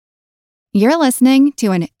You're listening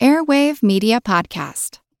to an Airwave Media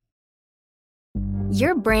Podcast.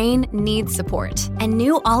 Your brain needs support, and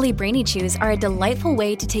new Ollie Brainy Chews are a delightful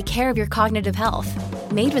way to take care of your cognitive health.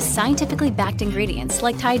 Made with scientifically backed ingredients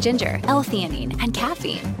like Thai ginger, L-theanine, and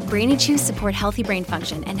caffeine, Brainy Chews support healthy brain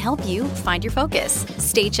function and help you find your focus,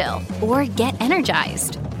 stay chill, or get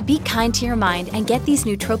energized. Be kind to your mind and get these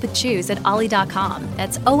nootropic chews at ollie.com.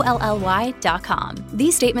 That's OLLY.com.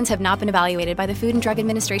 These statements have not been evaluated by the Food and Drug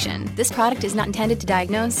Administration. This product is not intended to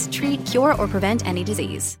diagnose, treat, cure, or prevent any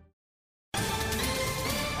disease.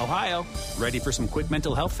 Ohio, ready for some quick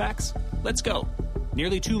mental health facts? Let's go.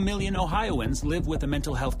 Nearly 2 million Ohioans live with a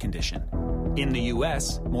mental health condition. In the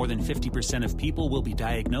U.S., more than 50% of people will be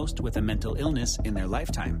diagnosed with a mental illness in their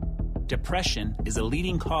lifetime. Depression is a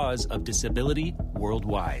leading cause of disability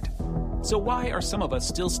worldwide. So why are some of us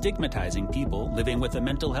still stigmatizing people living with a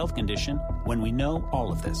mental health condition when we know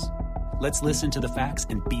all of this? Let's listen to the facts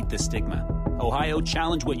and beat the stigma. Ohio,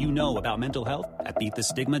 challenge what you know about mental health at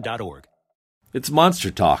beatthestigma.org. It's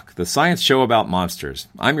Monster Talk, the science show about monsters.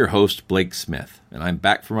 I'm your host, Blake Smith, and I'm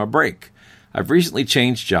back from a break. I've recently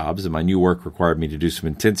changed jobs, and my new work required me to do some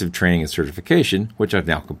intensive training and certification, which I've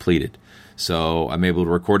now completed. So I'm able to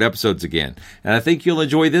record episodes again. And I think you'll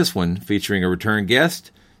enjoy this one, featuring a return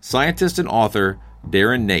guest, scientist and author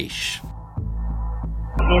Darren Naish.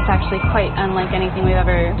 It's actually quite unlike anything we've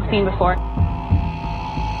ever seen before. A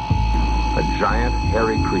giant,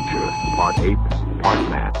 hairy creature, part ape, part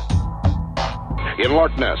man. In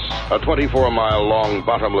Loch Ness, a 24-mile-long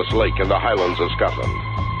bottomless lake in the Highlands of Scotland.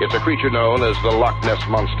 It's a creature known as the Loch Ness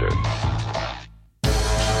Monster.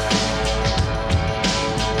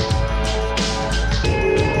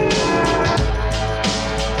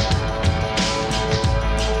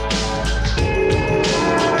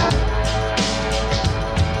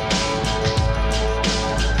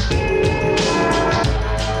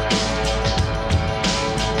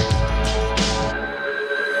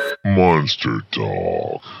 Monster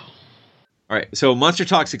Talk. All right, so Monster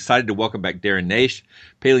Talk's excited to welcome back Darren Naish,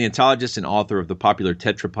 paleontologist and author of the popular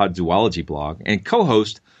Tetrapod Zoology blog and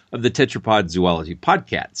co-host of the Tetrapod Zoology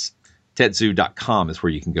podcasts. TetZoo.com is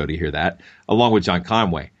where you can go to hear that, along with John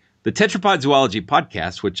Conway. The Tetrapod Zoology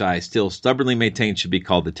podcast, which I still stubbornly maintain should be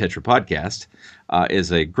called the Tetrapodcast,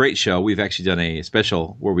 is a great show. We've actually done a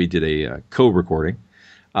special where we did a co-recording.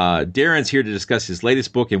 Darren's here to discuss his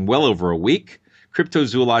latest book in well over a week,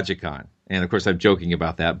 Cryptozoologicon. And, of course, I'm joking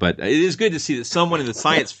about that, but it is good to see that someone in the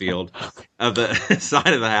science field of the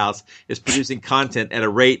side of the house is producing content at a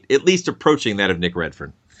rate at least approaching that of Nick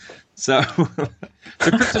Redfern. So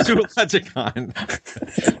Cryptozoologicon.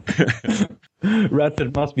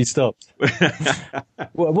 Redfern must be stopped.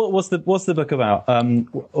 What's the book about?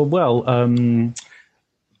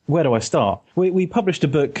 Where do I start? We published a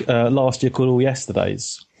book last year called All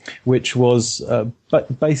Yesterdays, which was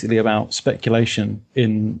basically about speculation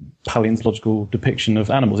in paleontological depiction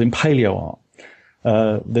of animals, in paleo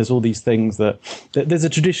art. There's all these things there's a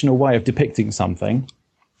traditional way of depicting something.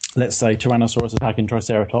 Let's say Tyrannosaurus attacking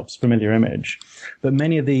Triceratops, familiar image. But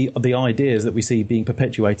many of the ideas that we see being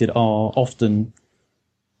perpetuated are often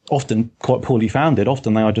quite poorly founded.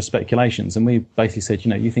 Often they are just speculations. And we basically said,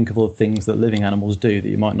 you think of all the things that living animals do that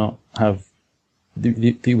you might not have,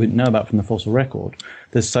 that you wouldn't know about from the fossil record.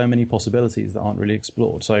 There's so many possibilities that aren't really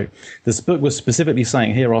explored. So this book was specifically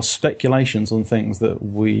saying here are speculations on things that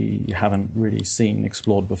we haven't really seen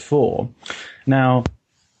explored before. Now,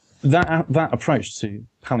 that approach to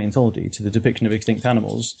paleontology, to the depiction of extinct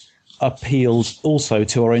animals, appeals also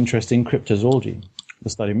to our interest in cryptozoology, the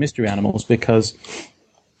study of mystery animals, because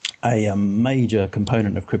a major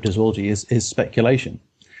component of cryptozoology is speculation.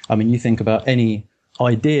 I mean, you think about any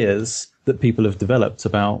ideas that people have developed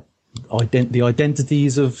about the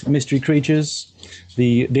identities of mystery creatures,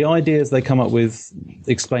 the ideas they come up with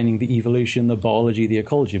explaining the evolution, the biology, the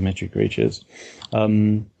ecology of mystery creatures.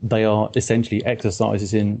 They are essentially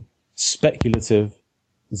exercises in speculative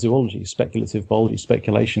zoology, speculative biology,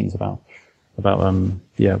 speculations about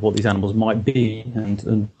what these animals might be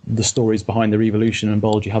and the stories behind their evolution and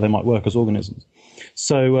biology, how they might work as organisms.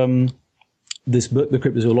 So this book, The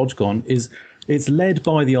Cryptozoologicon, it's led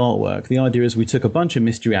by the artwork. The idea is we took a bunch of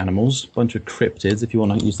mystery animals, a bunch of cryptids, if you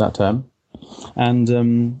want to use that term,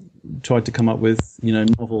 and tried to come up with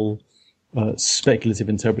novel speculative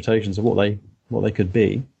interpretations of what they could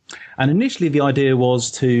be. And initially the idea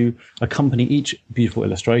was to accompany each beautiful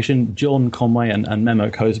illustration. John Conway and Memo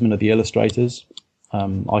Koseman are the illustrators.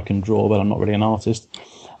 I can draw, but I'm not really an artist.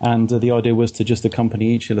 And the idea was to just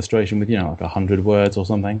accompany each illustration with, like 100 words or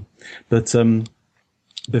something. But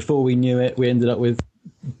before we knew it, we ended up with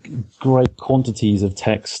great quantities of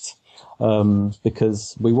text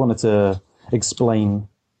because we wanted to explain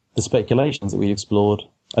the speculations that we explored.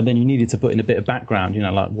 And then you needed to put in a bit of background,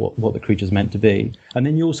 like what the creature's meant to be. And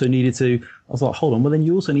then you also needed to, I was like, hold on, well, then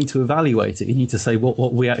you also need to evaluate it. You need to say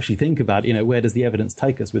what we actually think about, where does the evidence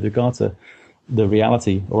take us with regard to the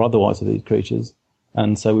reality or otherwise of these creatures.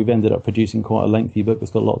 And so we've ended up producing quite a lengthy book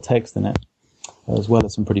that's got a lot of text in it, as well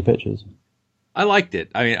as some pretty pictures. I liked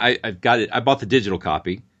it. I mean, I've got it. I bought the digital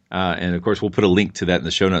copy. And of course, we'll put a link to that in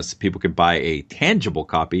the show notes so people can buy a tangible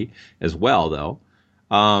copy as well, though.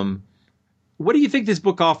 What do you think this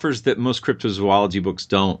book offers that most cryptozoology books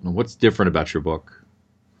don't? And what's different about your book?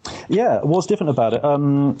 Yeah, what's different about it?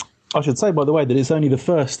 I should say, by the way, that it's only the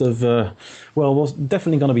first of, there's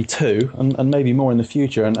definitely going to be two and maybe more in the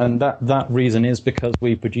future. And that reason is because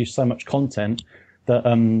we produce so much content that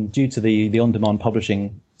due to the on-demand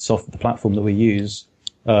publishing software, the platform that we use,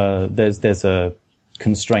 there's a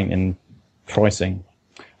constraint in pricing.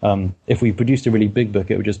 If we produced a really big book,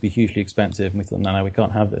 it would just be hugely expensive, and we thought, no, we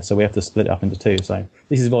can't have this, so we have to split it up into two. So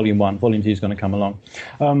this is volume 1. Volume 2 is going to come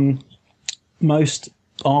along. Most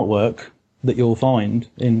artwork that you'll find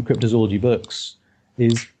in cryptozoology books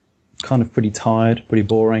is kind of pretty tired, pretty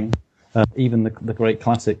boring. Even the great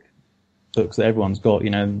classic books that everyone's got,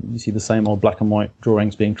 you see the same old black and white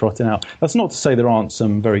drawings being trotted out. That's not to say there aren't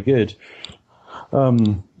some very good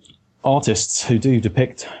artists who do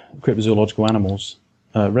depict cryptozoological animals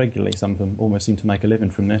regularly. Some of them almost seem to make a living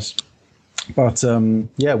from this. But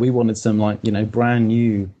we wanted some brand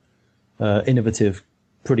new, innovative,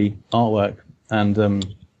 pretty artwork, and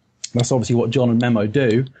that's obviously what John and Memo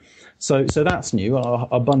do. So that's new.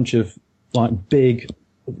 A bunch of big,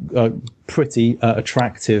 pretty,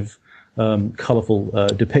 attractive, colourful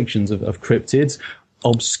depictions of cryptids.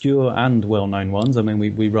 Obscure and well-known ones. I mean,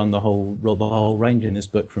 we run the whole range in this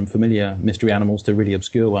book, from familiar mystery animals to really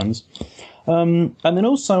obscure ones. And then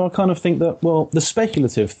also I kind of think that, the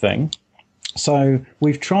speculative thing. So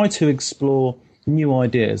we've tried to explore new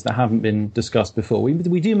ideas that haven't been discussed before.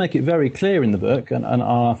 We do make it very clear in the book, and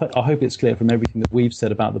I hope it's clear from everything that we've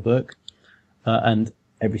said about the book and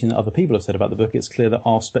everything that other people have said about the book. It's clear that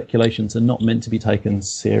our speculations are not meant to be taken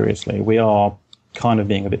seriously. We are kind of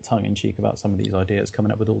being a bit tongue-in-cheek about some of these ideas,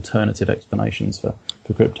 coming up with alternative explanations for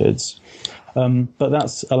cryptids. But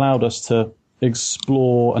that's allowed us to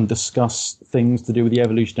explore and discuss things to do with the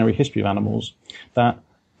evolutionary history of animals that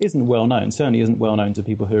isn't well known, certainly isn't well known to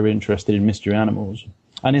people who are interested in mystery animals,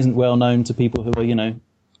 and isn't well known to people who are,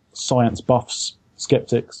 science buffs,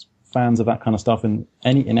 skeptics, fans of that kind of stuff in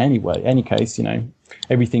any way, any case,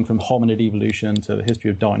 everything from hominid evolution to the history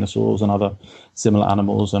of dinosaurs and other similar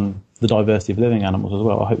animals and the diversity of living animals as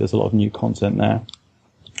well. I hope there's a lot of new content there.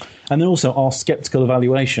 And then also our skeptical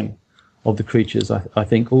evaluation of the creatures. I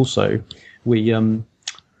think also we,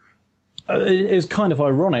 it's kind of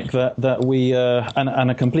ironic that we,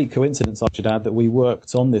 and a complete coincidence, I should add, that we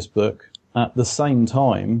worked on this book at the same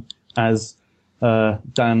time as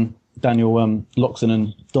Daniel Loxon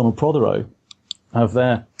and Donald Prothero have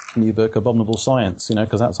their new book, Abominable Science,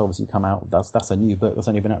 because that's obviously come out. That's a new book that's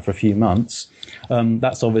only been out for a few months.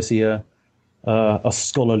 That's obviously a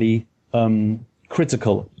scholarly,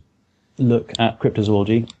 critical look at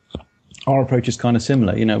cryptozoology. Our approach is kind of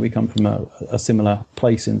similar. We come from a similar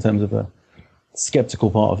place in terms of a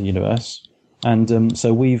skeptical part of the universe. And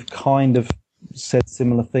so we've kind of said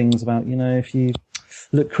similar things about, if you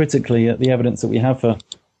look critically at the evidence that we have for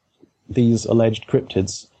these alleged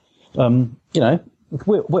cryptids,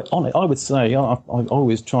 we're on it. I would say, I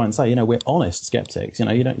always try and say, we're honest skeptics.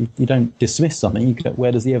 You don't dismiss something. You go,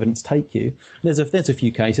 where does the evidence take you? There's a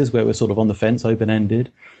few cases where we're sort of on the fence,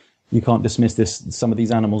 open-ended. You can't dismiss some of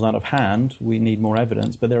these animals out of hand. We need more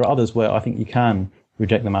evidence. But there are others where I think you can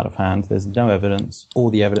reject them out of hand. There's no evidence. All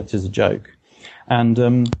the evidence is a joke.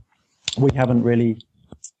 And we haven't really,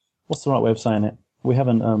 what's the right way of saying it? We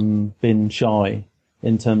haven't been shy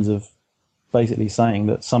in terms of basically saying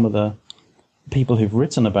that some of the people who've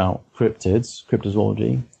written about cryptids,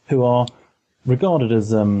 cryptozoology, who are regarded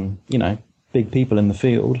as, big people in the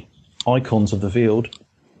field, icons of the field,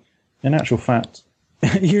 in actual fact,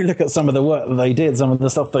 you look at some of the work that they did, some of the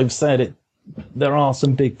stuff they've said, there are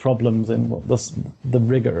some big problems in the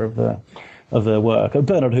rigor of their work.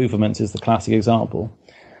 Bernard Hoovermans is the classic example.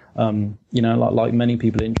 Like many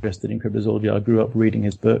people interested in cryptozoology, I grew up reading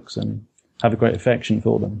his books and have a great affection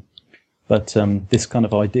for them. But this kind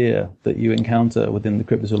of idea that you encounter within the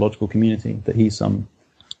cryptozoological community, that he's some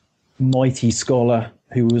mighty scholar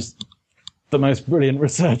who was the most brilliant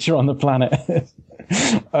researcher on the planet,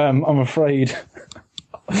 I'm afraid,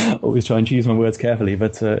 always try and choose my words carefully,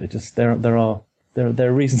 but there are there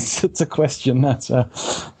are reasons to question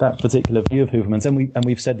that particular view of Hoovermans, and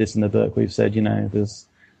we've said this in the book. We've said,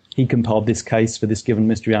 he compiled this case for this given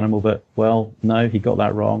mystery animal, but no, he got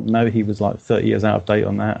that wrong. No, he was like 30 years out of date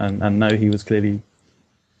on that, and no, he was clearly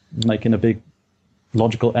making a big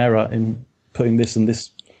logical error in putting this and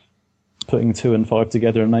this, putting 2 and 5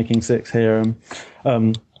 together and making 6 here,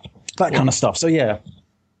 that kind of stuff. So yeah,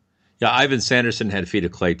 Ivan Sanderson had feet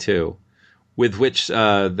of clay too, with which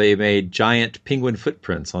they made giant penguin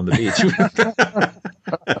footprints on the beach.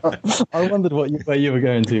 I wondered where you were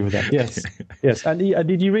going to with that. Yes. And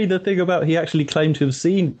did you read the thing about he actually claimed to have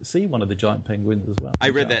seen one of the giant penguins as well? I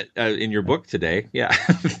read that in your book today. Yeah.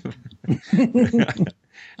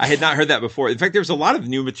 I had not heard that before. In fact, there was a lot of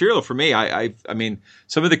new material for me. I mean,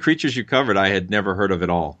 some of the creatures you covered, I had never heard of at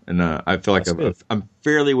all, and I feel like I'm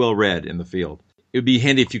fairly well read in the field. It would be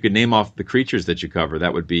handy if you could name off the creatures that you cover.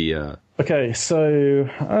 That would be okay. So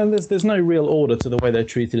there's no real order to the way they're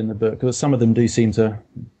treated in the book, because some of them do seem to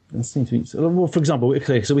be. Well, for example,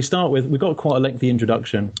 okay, so we've got quite a lengthy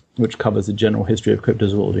introduction which covers the general history of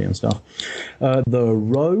cryptozoology and stuff. The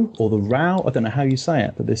roe or the row, I don't know how you say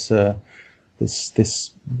it, but this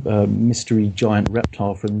mystery giant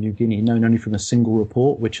reptile from New Guinea, known only from a single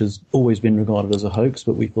report, which has always been regarded as a hoax,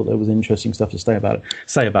 but we thought there was interesting stuff to say about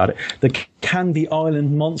it. The Candy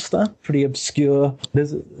Island monster, pretty obscure.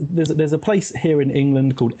 There's a place here in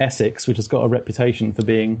England called Essex, which has got a reputation for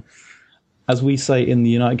being, as we say in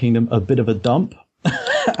the United Kingdom, a bit of a dump.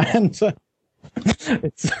 And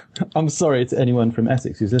I'm sorry to anyone from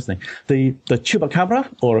Essex who's listening. The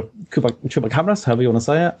chupacabra, or chupacabras, however you want to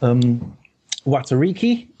say it,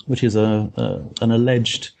 Watariki, which is an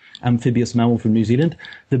alleged amphibious mammal from New Zealand.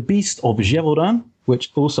 The beast of Gévaudan,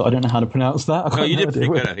 which also, I don't know how to pronounce that. No, you did pretty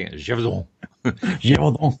good, I think. Gévaudan.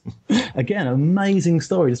 Gévaudan. Again, amazing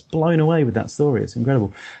story. Just blown away with that story. It's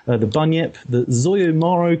incredible. The bunyip, the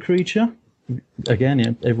Zoyomaro creature.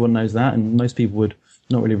 Again, everyone knows that, and most people would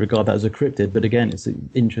not really regard that as a cryptid. But again, it's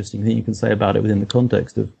an interesting thing you can say about it within the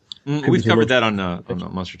context of. We've covered that on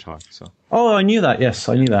Monster Talk. So. Oh, I knew that. Yes,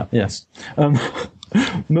 I knew that. Yes.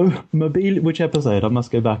 Mobile, which episode? I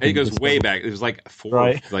must go back. It goes way back. It was like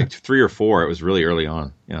 3 or 4. It was really early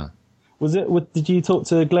on. Yeah. Was it? Did you talk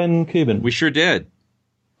to Glenn Cuban? We sure did.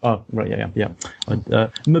 Oh, right. Yeah.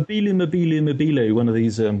 Mobile, one of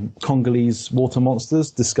these Congolese water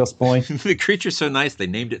monsters discussed by. The creature's so nice they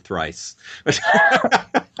named it thrice.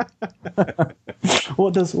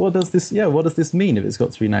 What does this mean if it's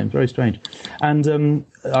got 3 names? Very strange. And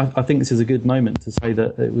I think this is a good moment to say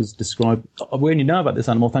that it was described. We only know about this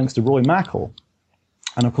animal thanks to Roy Mackal,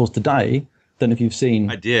 and of course today. Don't know if you've seen.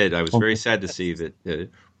 I did. I was very sad to see that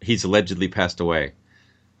he's allegedly passed away.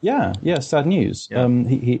 Yeah, sad news. Yeah.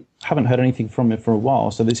 He haven't heard anything from him for a while,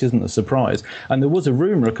 so this isn't a surprise. And there was a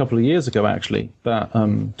rumor a couple of years ago, actually,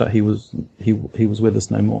 that he was with us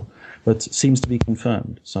no more, but seems to be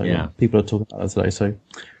confirmed. So yeah, people are talking about that today. So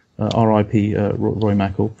R.I.P. Roy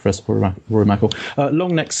Mackal, Professor Roy Mackal.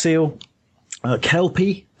 Long-necked seal,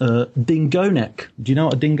 kelpie, dingoneck. Do you know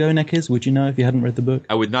what a dingoneck is? Would you know if you hadn't read the book?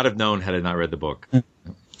 I would not have known had I not read the book.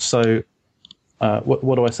 So.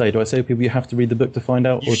 What do I say? Do I say to people you have to read the book to find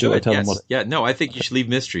out, or do I tell them what? Yeah, no, I think you should leave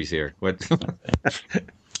mysteries here. What?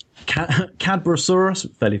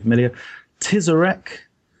 Cadborosaurus, fairly familiar. Tizarek,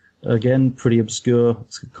 again, pretty obscure.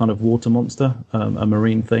 It's a kind of water monster, a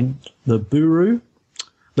marine thing. The buru,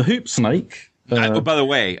 the hoop snake. By the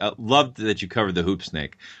way, loved that you covered the hoop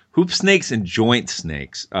snake. Hoop snakes and joint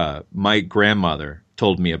snakes. My grandmother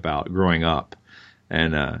told me about growing up,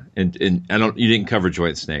 and I don't. You didn't cover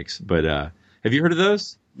joint snakes, but. Have you heard of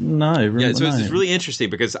those? No. Yeah, so it's really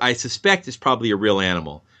interesting because I suspect it's probably a real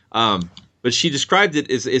animal. But she described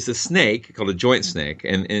it as a snake called a joint snake,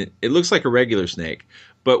 and it looks like a regular snake.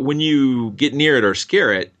 But when you get near it or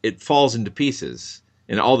scare it, it falls into pieces,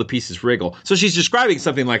 and all the pieces wriggle. So she's describing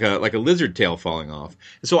something like a lizard tail falling off.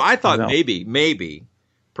 So I thought maybe,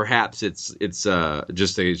 perhaps it's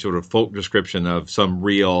just a sort of folk description of some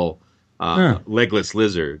real legless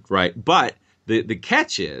lizard, right? But the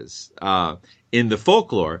catch is, in the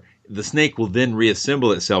folklore, the snake will then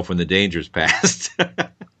reassemble itself when the danger's passed.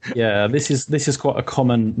 Yeah, this is quite a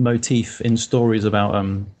common motif in stories about.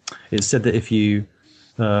 It's said that if you,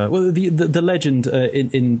 the legend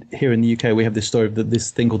in here in the UK, we have this story of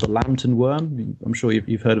this thing called the lambton worm. I'm sure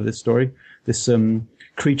you've heard of this story. This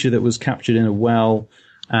creature that was captured in a well,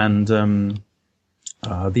 and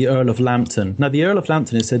the Earl of Lambton. Now, the Earl of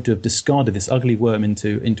Lambton is said to have discarded this ugly worm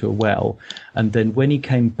into a well, and then when he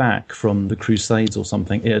came back from the Crusades or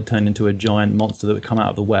something, it had turned into a giant monster that would come out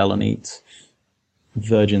of the well and eat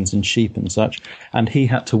virgins and sheep and such, and he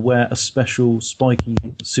had to wear a special spiky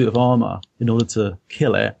suit of armor in order to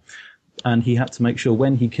kill it, and he had to make sure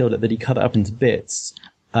when he killed it that he cut it up into bits,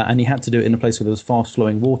 and he had to do it in a place where there was fast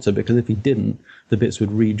flowing water, because if he didn't, the bits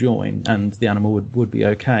would rejoin and the animal would be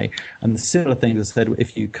okay. And the similar thing is said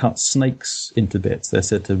if you cut snakes into bits, they're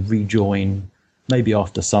said to rejoin maybe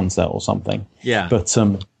after sunset or something. Yeah. But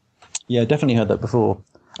yeah, definitely heard that before.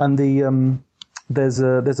 And there's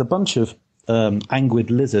a bunch of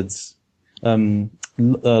anguid lizards, glass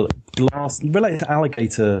related to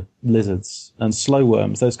alligator lizards and slow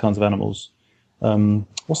worms, those kinds of animals.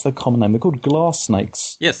 What's their common name? They're called glass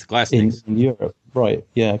snakes. Yes, glass snakes in Europe, right?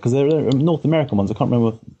 Yeah, because they're North American ones. I can't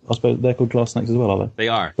remember. I suppose they're called glass snakes as well, are they? They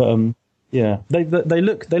are. But yeah, they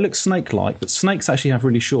look snake-like, but snakes actually have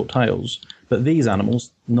really short tails. But these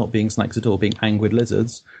animals, not being snakes at all, being anguid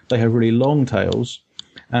lizards, they have really long tails,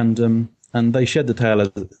 and they shed the tail as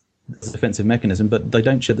a defensive mechanism, but they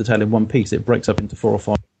don't shed the tail in one piece. It breaks up into 4 or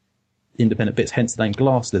 5 independent bits, hence the name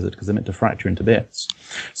glass lizard, because they're meant to fracture into bits.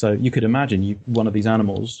 So you could imagine one of these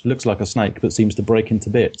animals looks like a snake but seems to break into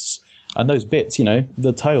bits, and those bits,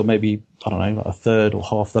 the tail may be, I don't know, like a third or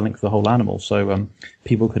half the length of the whole animal. So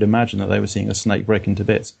people could imagine that they were seeing a snake break into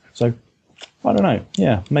bits. So I don't know,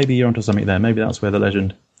 yeah, maybe you're onto something there. Maybe that's where the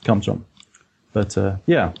legend comes from. But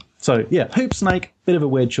yeah, so yeah, hoop snake, bit of a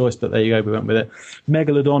weird choice, but there you go, we went with it.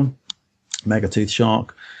 Megalodon, megatooth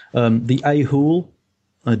shark, the ahool,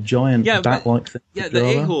 a giant bat-like thing. Yeah, the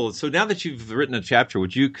ahool. So now that you've written a chapter,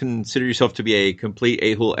 would you consider yourself to be a complete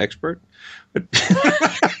ahool expert?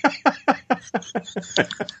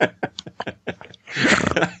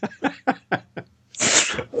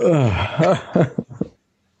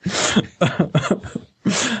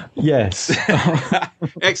 Yes.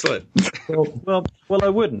 Excellent. Well, I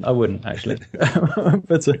wouldn't actually.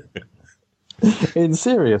 But in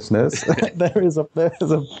seriousness, there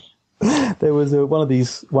was one of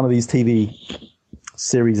these TV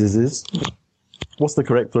series. What's the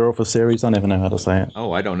correct plural for series? I never know how to say it.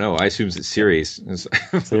 Oh, I don't know. I assume it's series.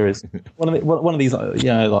 Series. One of these,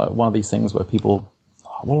 like one of these things where people,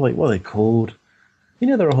 what are they called?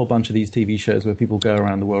 There are a whole bunch of these TV shows where people go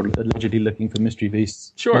around the world allegedly looking for mystery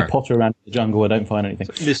beasts. Sure. They potter around the jungle and don't find anything.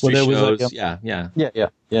 Mystery shows. Yeah.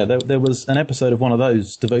 There was an episode of one of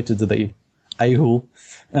those devoted to the ahool,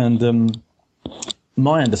 and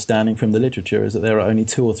my understanding from the literature is that there are only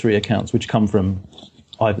 2 or 3 accounts which come from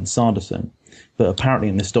Ivan Sanderson, but apparently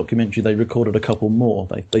in this documentary they recorded a couple more.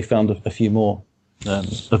 They found a few more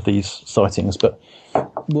of these sightings, but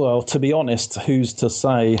well, to be honest, who's to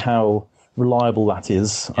say how reliable that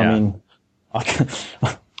is? Yeah. I mean,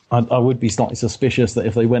 I would be slightly suspicious that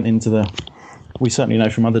if they went into we certainly know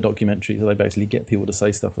from other documentaries that they basically get people to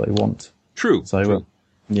say stuff that they want. True. So true.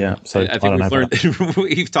 Yeah, so I think we've learned.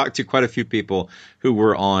 We've talked to quite a few people who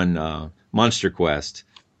were on Monster Quest,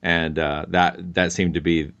 and that seemed to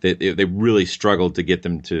be they really struggled to get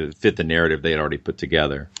them to fit the narrative they had already put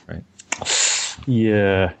together, right?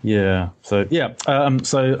 Yeah. So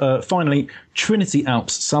finally, Trinity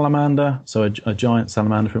Alps salamander. So a giant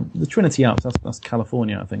salamander from the Trinity Alps. That's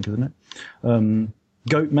California, I think, isn't it?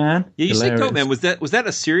 Goat Man. Yeah, you said Goat Man. Was that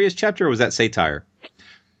a serious chapter or was that satire?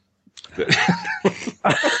 I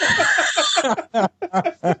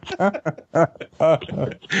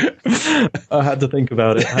had to think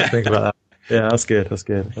about it. Yeah, that's good.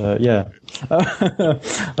 Yeah.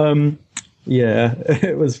 Yeah,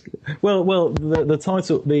 it was. Well. The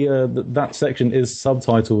title, that section is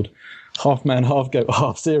subtitled "Half Man, Half Goat,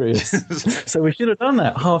 Half Serious." So we should have done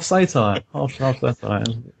that. Half satire, half satire.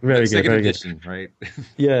 Very good. Second edition, right?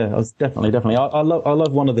 Yeah, I was definitely. I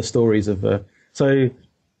love one of the stories of.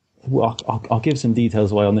 Well, I'll give some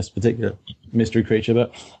details away on this particular mystery creature,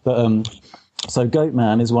 but so Goat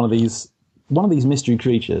Man is one of these mystery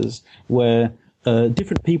creatures where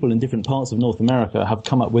different people in different parts of North America have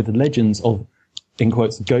come up with legends of, in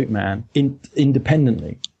quotes, Goat Man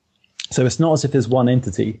independently. So it's not as if there's one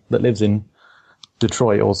entity that lives in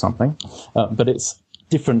Detroit or something, but it's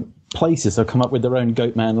different places have come up with their own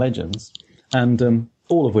Goat Man legends, and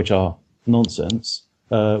all of which are nonsense.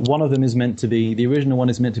 One of them is meant to be, the original one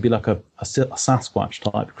is meant to be like a Sasquatch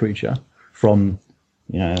type creature from,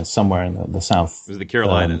 somewhere in the south. It was the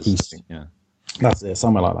Carolinas. East. Yeah. That's it,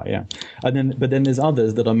 somewhere like that, yeah. But then there's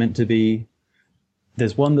others that are meant to be,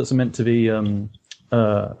 there's one that's meant to be a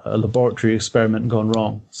laboratory experiment gone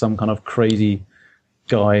wrong. Some kind of crazy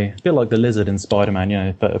guy, a bit like the lizard in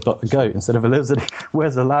Spider-Man, but a goat instead of a lizard,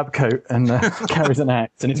 wears a lab coat and carries an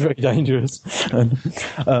axe, and it's very dangerous.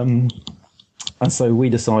 And so we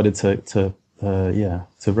decided to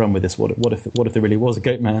run with this. What if there really was a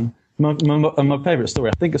Goat Man My favourite story,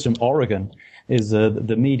 I think it's from Oregon, is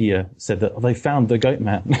the media said that they found the goat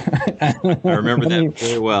man. I remember that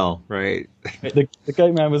very well, right? The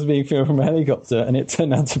goat man was being filmed from a helicopter, and it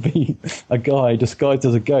turned out to be a guy disguised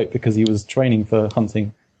as a goat because he was training for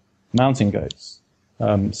hunting mountain goats.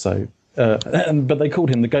 But they called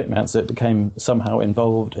him the goat man, so it became somehow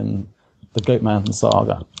involved in the goat man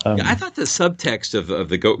saga. I thought the subtext of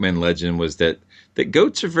the goat man legend was that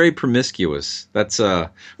goats are very promiscuous. That's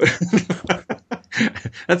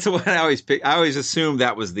that's what I always pick. I always assumed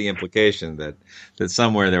that was the implication, that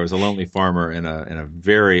somewhere there was a lonely farmer and a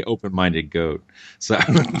very open-minded goat. So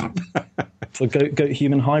the goat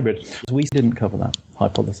human hybrid. We didn't cover that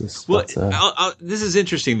hypothesis. Well, this is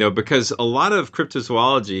interesting though, because a lot of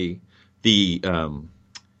cryptozoology, the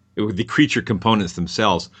creature components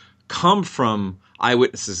themselves, come from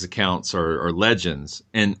eyewitnesses' accounts or legends,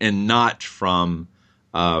 and not from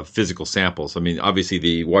physical samples. I mean, obviously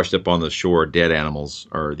the washed up on the shore dead animals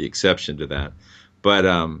are the exception to that.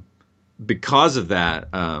 But because of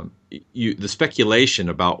that, the speculation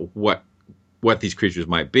about what these creatures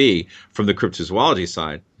might be from the cryptozoology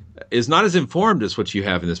side is not as informed as what you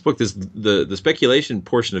have in this book. This the speculation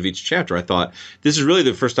portion of each chapter. I thought this is really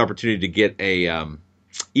the first opportunity to get a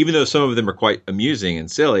even though some of them are quite amusing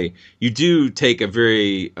and silly, you do take a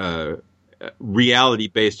very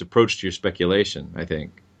reality-based approach to your speculation, I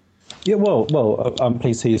think. Yeah, well, I'm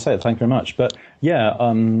pleased to hear you say it. Thank you very much. But yeah,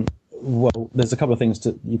 well, there's a couple of things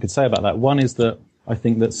you could say about that. One is that I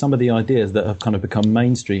think that some of the ideas that have kind of become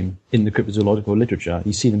mainstream in the cryptozoological literature,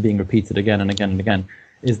 you see them being repeated again and again and again,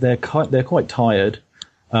 is they're quite tired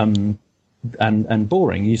and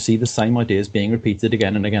boring. You see the same ideas being repeated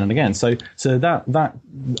again and again and again. So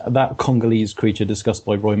that Congolese creature discussed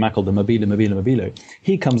by Roy Mackal, the Mabilo,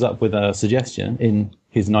 he comes up with a suggestion in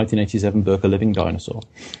his 1987 book, A Living Dinosaur.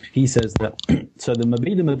 He says that, so the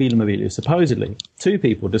Mabilo, supposedly, two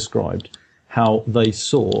people described how they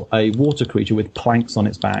saw a water creature with planks on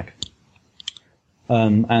its back.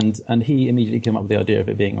 And he immediately came up with the idea of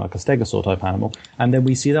it being like a stegosaur type animal. And then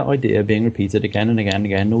we see that idea being repeated again and again and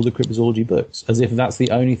again in all the cryptozoology books, as if that's the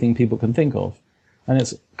only thing people can think of. And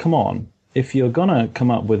it's, come on, if you're going to come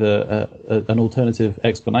up with an alternative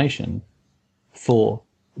explanation for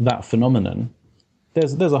that phenomenon,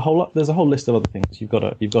 there's a whole list of other things you've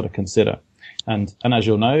got to consider. And as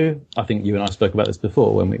you'll know, I think you and I spoke about this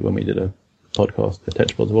before when we did a podcast, a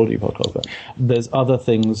tetrapod zoology podcast, but there's other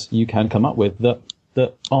things you can come up with that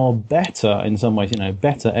are better in some ways,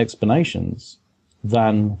 better explanations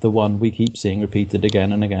than the one we keep seeing repeated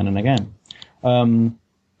again and again and again. I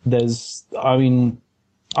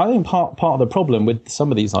think part of the problem with some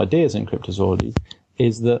of these ideas in cryptozoology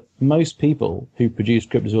is that most people who produce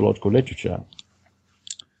cryptozoological literature,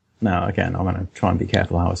 now again, I'm going to try and be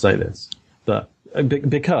careful how I say this, but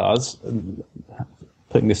because,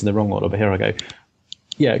 putting this in the wrong order, but here I go.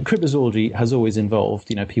 Yeah, cryptozoology has always involved,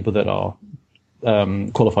 people that are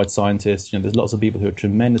qualified scientists. There's lots of people who are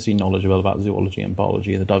tremendously knowledgeable about zoology and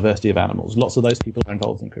biology and the diversity of animals. Lots of those people are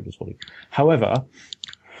involved in cryptozoology. However,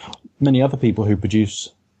 many other people who produce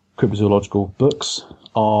cryptozoological books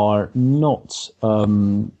are not,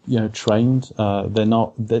 trained.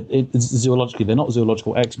 Zoologically, they're not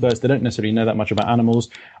zoological experts. They don't necessarily know that much about animals.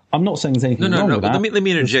 I'm not saying there's anything wrong with that. Let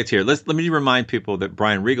me interject here. Let me remind people that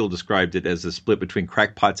Brian Regal described it as a split between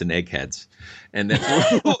crackpots and eggheads, and then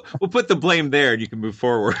we'll put the blame there, and you can move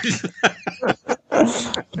forward.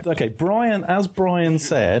 Okay, Brian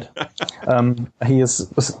said, he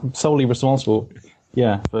is solely responsible.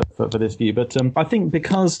 Yeah, for this view. But I think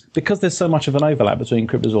because there's so much of an overlap between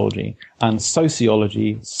cryptozoology and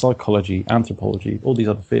sociology, psychology, anthropology, all these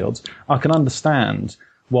other fields, I can understand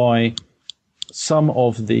why some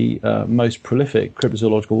of the most prolific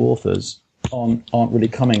cryptozoological authors aren't really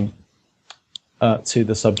coming to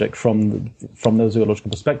the subject from the zoological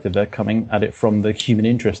perspective. They're coming at it from the human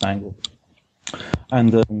interest angle.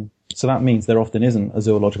 And so that means there often isn't a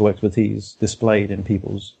zoological expertise displayed in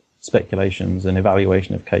people's speculations and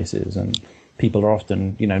evaluation of cases, and people are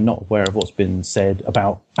often, not aware of what's been said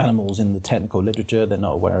about animals in the technical literature. They're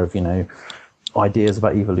not aware of, ideas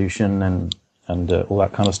about evolution and all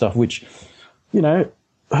that kind of stuff, which, I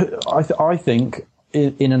think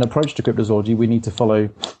in an approach to cryptozoology, we need to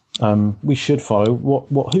follow, we should follow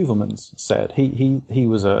what Heuvelmans said. He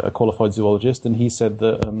was a qualified zoologist, and he said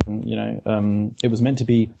that, it was meant to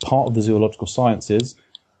be part of the zoological sciences,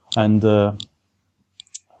 and,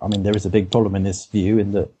 there is a big problem in this view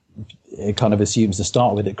in that it kind of assumes to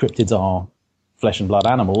start with that cryptids are flesh and blood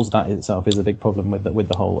animals. That itself is a big problem with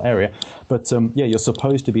the whole area. But you're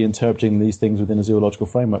supposed to be interpreting these things within a zoological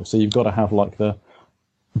framework. So you've got to have like the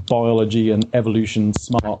biology and evolution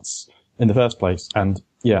smarts in the first place. And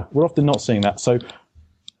yeah, we're often not seeing that. So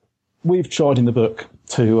we've tried in the book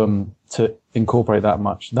to incorporate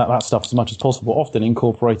that stuff as much as possible, often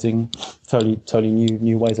incorporating totally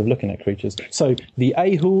new ways of looking at creatures. So the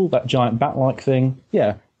Ahul, that giant bat-like thing,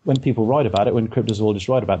 yeah, when people write about it, when cryptozoologists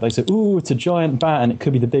write about it, they say, ooh, it's a giant bat and it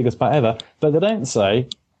could be the biggest bat ever. But they don't say,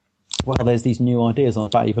 well, there's these new ideas on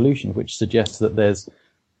bat evolution, which suggests that there's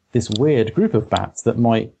this weird group of bats that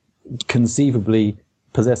might conceivably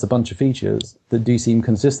possess a bunch of features that do seem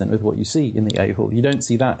consistent with what you see in the Ahul. You don't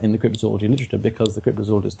see that in the cryptozoology literature because the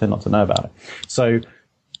cryptozoologists tend not to know about it. So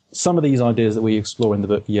some of these ideas that we explore in the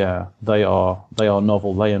book, yeah, they are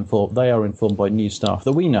novel. They are informed by new stuff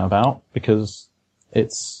that we know about because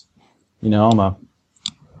it's, I'm a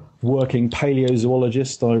working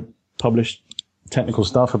paleozoologist. I published technical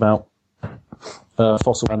stuff about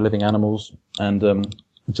fossil and living animals, and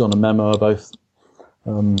John and Memo are both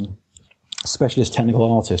specialist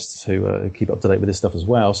technical artists who keep up to date with this stuff as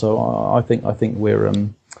well. So I think we're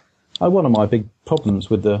one of my big problems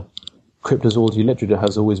with the cryptozoology literature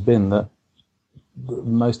has always been that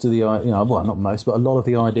most of the not most, but a lot of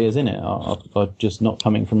the ideas in it are just not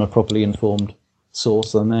coming from a properly informed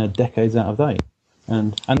source, and they're decades out of date.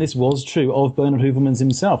 And this was true of Bernard Heuvelmans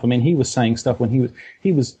himself. I mean, he was saying stuff when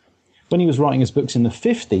he was writing his books in the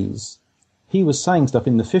 50s. He was saying stuff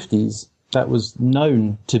in the 50s that was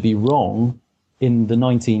known to be wrong in the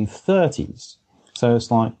 1930s. So it's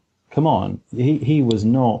like, come on, he was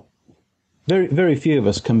not. Very, very few of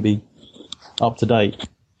us can be up to date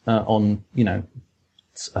on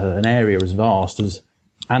an area as vast as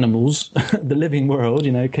animals, the living world.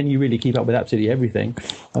 Can you really keep up with absolutely everything?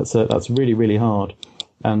 That's really, really hard.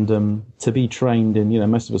 And to be trained in,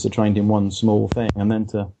 most of us are trained in one small thing, and then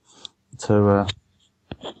to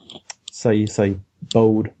say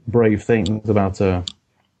bold, brave things about some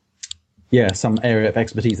area of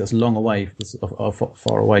expertise that's long away,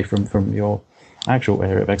 far away from your actual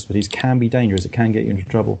area of expertise can be dangerous. It can get you into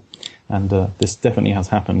trouble, and this definitely has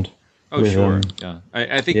happened. Oh, sure. Yeah,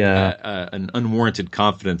 I think an unwarranted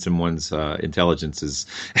confidence in one's intelligences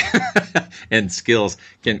and skills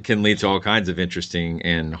can lead to all kinds of interesting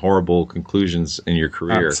and horrible conclusions in your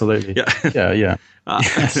career. Absolutely. Yeah.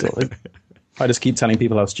 Absolutely. I just keep telling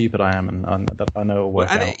people how stupid I am, and that I know will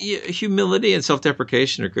work out. Humility and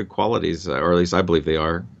self-deprecation are good qualities, or at least I believe they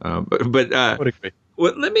are. But I would agree.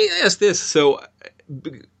 Well, let me ask this. So,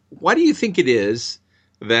 why do you think it is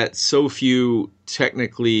that so few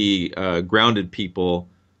technically grounded people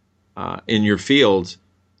in your field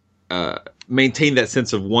maintain that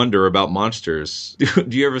sense of wonder about monsters?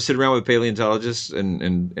 Do you ever sit around with paleontologists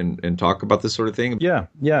and talk about this sort of thing? Yeah,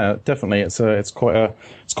 definitely. It's quite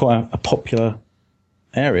a popular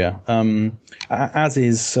area, as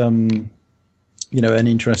is an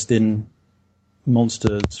interest in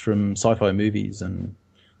monsters from sci-fi movies and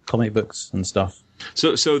comic books and stuff.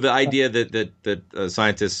 So the idea that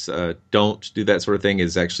scientists don't do that sort of thing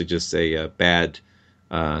is actually just a bad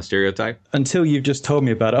stereotype? Until you've just told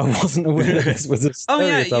me about it, I wasn't aware that this was a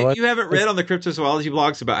stereotype. Oh yeah, you haven't read on the cryptozoology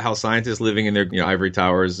blogs about how scientists living in their ivory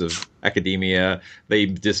towers of academia, they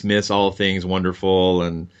dismiss all things wonderful,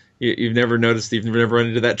 and you've never noticed, you've never run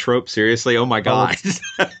into that trope? Seriously? Oh my God.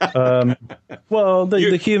 Well,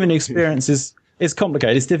 the human experience is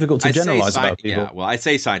complicated. It's difficult to generalize about people. Yeah, well, I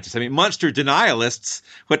say scientists. I mean, monster denialists.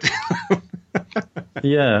 What?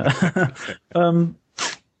 Yeah.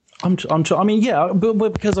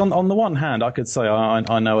 But because on the one hand, I could say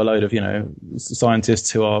I know a load of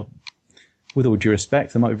scientists who are, with all due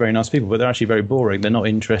respect, they might be very nice people, but they're actually very boring. They're not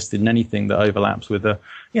interested in anything that overlaps with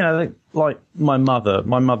like my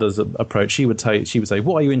mother's approach. She would say,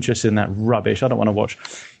 "What are you interested in that rubbish? I don't want to watch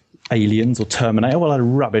Aliens or Terminator. Well, that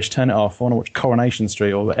rubbish. Turn it off. I want to watch Coronation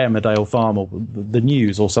Street or Emmerdale Farm or the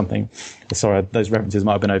news or something." Sorry, those references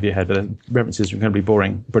might have been over your head, but references are going to be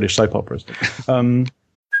boring British soap operas.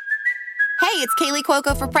 Hey, it's Kaylee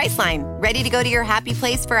Cuoco for Priceline. Ready to go to your happy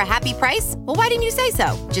place for a happy price? Well, why didn't you say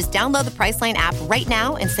so? Just download the Priceline app right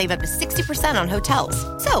now and save up to 60% on hotels.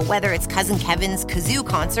 So whether it's Cousin Kevin's Kazoo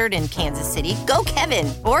Concert in Kansas City, go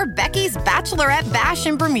Kevin, or Becky's Bachelorette Bash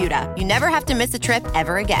in Bermuda, you never have to miss a trip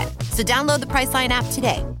ever again. So download the Priceline app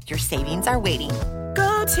today. Your savings are waiting.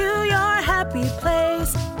 Go to your happy place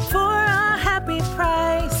for a happy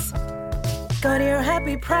price. Go to your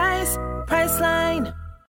happy price, Priceline.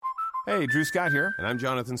 Hey, Drew Scott here, and I'm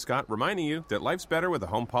Jonathan Scott, reminding you that life's better with a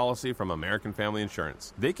home policy from American Family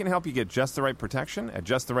Insurance. They can help you get just the right protection at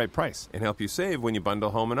just the right price and help you save when you bundle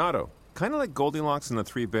home and auto. Kind of like Goldilocks and the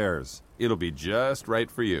Three Bears. It'll be just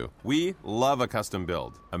right for you. We love a custom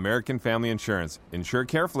build. American Family Insurance. Insure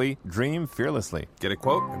carefully, dream fearlessly. Get a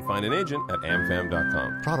quote and find an agent at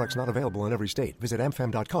amfam.com. Products not available in every state. Visit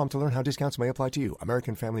amfam.com to learn how discounts may apply to you.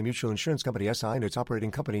 American Family Mutual Insurance Company, SI, and its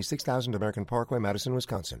operating company, 6000 American Parkway, Madison,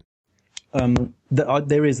 Wisconsin.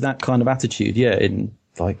 There is that kind of attitude, in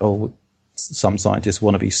like, some scientists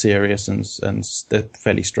want to be serious and they're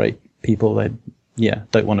fairly straight people.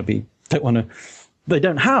 They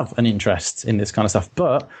don't have an interest in this kind of stuff.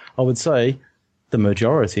 But I would say the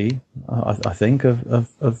majority, I think,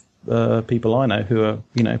 of people I know who are,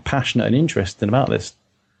 passionate and interested about this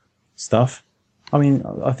stuff. I mean,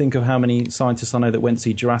 I think of how many scientists I know that went to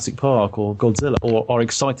see Jurassic Park or Godzilla or are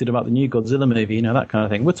excited about the new Godzilla movie, that kind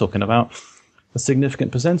of thing. We're talking about a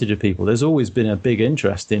significant percentage of people. There's always been a big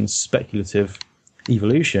interest in speculative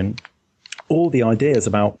evolution. All the ideas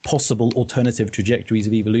about possible alternative trajectories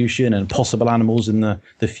of evolution and possible animals in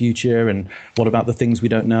the future, and what about the things we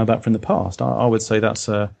don't know about from the past? I would say that's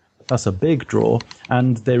a big draw,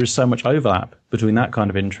 and there is so much overlap between that kind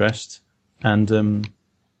of interest and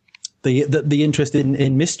the interest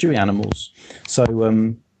in mystery animals. So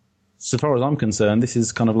far as I'm concerned, this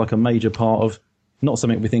is kind of like a major part of, not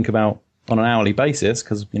something we think about on an hourly basis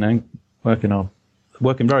because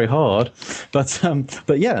working very hard, but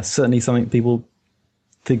yeah, certainly something people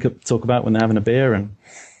talk about when they're having a beer. And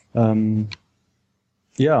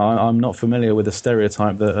I'm not familiar with the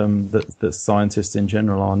stereotype that scientists in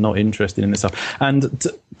general are not interested in this stuff. And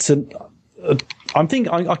I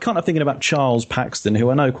can't help thinking about Charles Paxton, who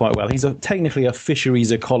I know quite well. He's technically a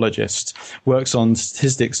fisheries ecologist, works on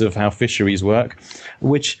statistics of how fisheries work,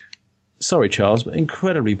 which, sorry, Charles, but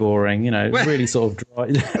incredibly boring, really sort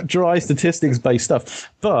of dry statistics-based stuff.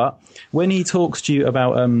 But when he talks to you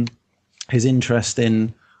about his interest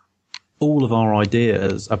in all of our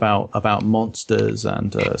ideas about monsters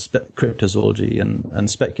and cryptozoology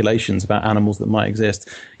and speculations about animals that might exist,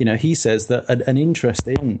 he says that an interest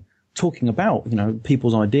in talking about,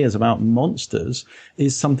 people's ideas about monsters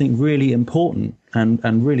is something really important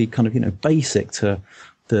and really kind of, basic to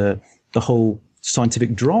the whole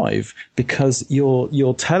scientific drive, because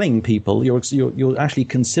you're telling people you're actually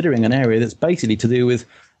considering an area that's basically to do with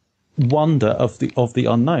wonder of the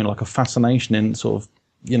unknown, like a fascination in sort of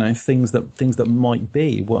things that might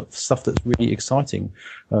be, what stuff that's really exciting,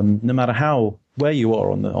 no matter where you are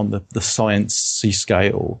on the sciencey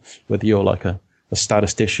scale, whether you're like a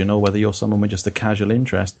statistician or whether you're someone with just a casual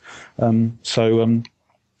interest. It's important.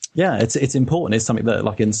 It's something that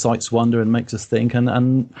like incites wonder and makes us think,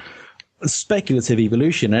 and speculative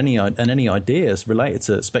evolution and any ideas related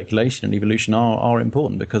to speculation and evolution are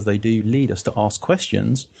important because they do lead us to ask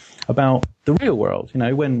questions about the real world.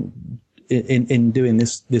 When in doing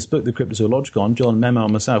this book, The Cryptozoologicon, John, Memo,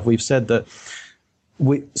 and myself, we've said that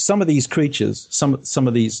some of these creatures, some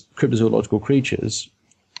of these cryptozoological creatures,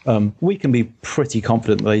 we can be pretty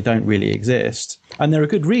confident that they don't really exist, and there are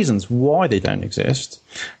good reasons why they don't exist.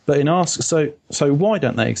 But so why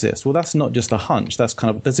don't they exist? Well, that's not just a hunch. That's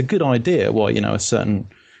there's a good idea why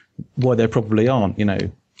why there probably aren't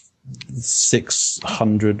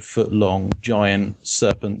 600-foot long giant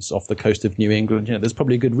serpents off the coast of New England. There's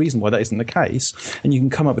probably a good reason why that isn't the case, and you can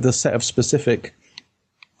come up with a set of specific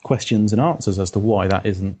questions and answers as to why that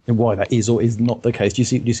is or is not the case. Do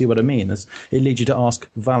you see what I mean? It leads you to ask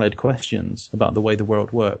valid questions about the way the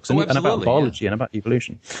world works and about biology and about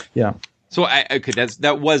evolution. Yeah. So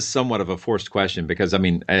that was somewhat of a forced question because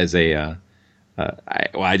as I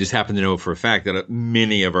just happen to know for a fact that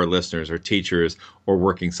many of our listeners are teachers or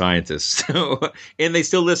working scientists. So, and they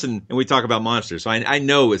still listen and we talk about monsters. So I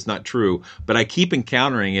know it's not true, but I keep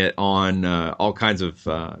encountering it on all kinds of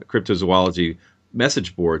cryptozoology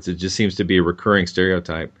message boards. It just seems to be a recurring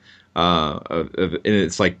stereotype. And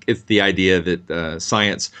it's the idea that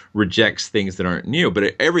science rejects things that aren't new.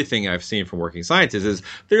 But everything I've seen from working scientists is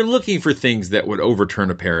they're looking for things that would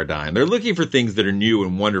overturn a paradigm. They're looking for things that are new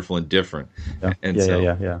and wonderful and different. I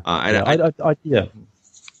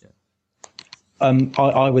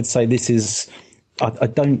would say this is. I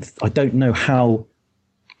don't know how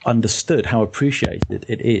understood, how appreciated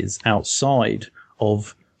it is outside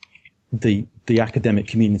of the academic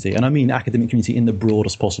community, and I mean academic community in the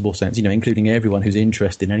broadest possible sense, including everyone who's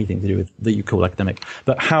interested in anything to do with that you call academic.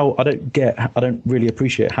 But I don't really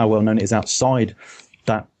appreciate how well known it is outside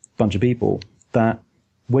that bunch of people, that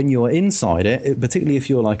when you're inside it, particularly if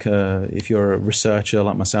you're a researcher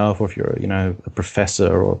like myself, or if you're a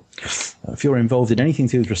professor, or if you're involved in anything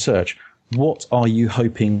to do with research, what are you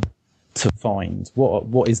hoping to find?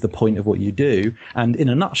 What is the point of what you do? And in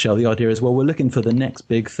a nutshell, the idea is, well, we're looking for the next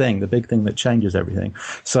big thing, the big thing that changes everything.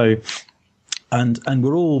 So, and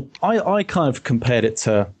we're all, I kind of compared it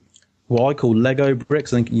to what I call Lego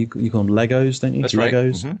bricks. I think you call them Legos, don't you? That's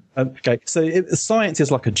Legos. Right. Okay, so science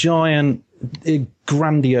is like a giant,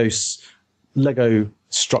 grandiose Lego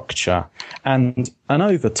structure, and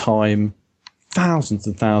over time, thousands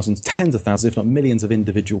and thousands, tens of thousands, if not millions of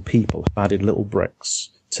individual people have added little bricks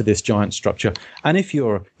to this giant structure. And if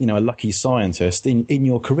you're, a lucky scientist in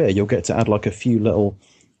your career, you'll get to add like a few little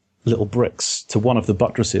bricks to one of the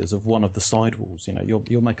buttresses of one of the sidewalls.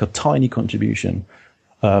 You'll make a tiny contribution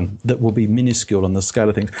that will be minuscule on the scale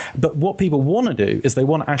of things. But what people want to do is they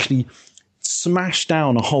want to actually smash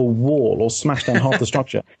down a whole wall or smash down half the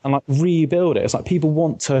structure and like rebuild it. It's like people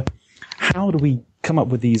want to, how do we come up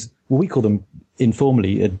with these, well, we call them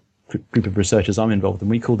informally, a group of researchers I'm involved in,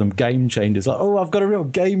 we call them game changers. Like, oh, I've got a real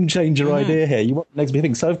game changer idea here. You want the next big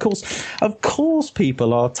thing. So of course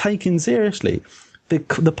people are taking seriously the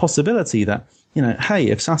possibility that, hey,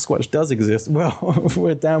 if Sasquatch does exist, well,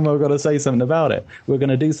 we're damn well got to say something about it. We're going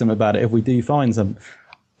to do something about it if we do find some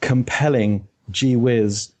compelling, gee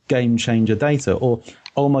whiz, game changer data. Or,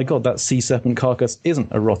 oh my God, that sea serpent carcass isn't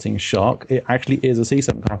a rotting shark. It actually is a sea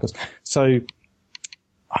serpent carcass. So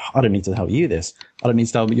I don't need to tell you this. I don't need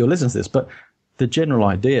to tell your listeners this. But the general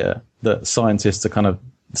idea that scientists are kind of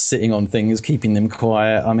sitting on things, keeping them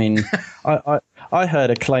quiet. I mean, I heard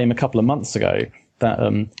a claim a couple of months ago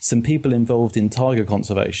that some people involved in tiger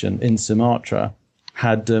conservation in Sumatra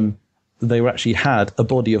had actually had a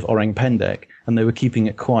body of orang pendek and they were keeping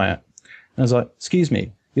it quiet. And I was like, excuse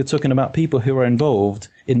me, you're talking about people who are involved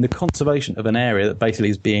in the conservation of an area that basically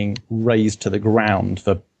is being razed to the ground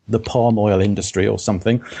for the palm oil industry or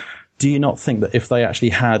something. Do you not think that if they actually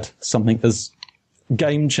had something as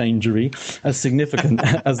game changery, as significant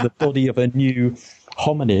as the body of a new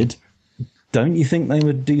hominid, don't you think they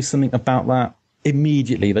would do something about that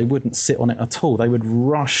immediately? They wouldn't sit on it at all. They would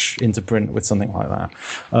rush into print with something like that.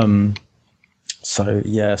 So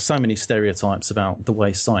yeah, so many stereotypes about the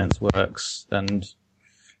way science works, and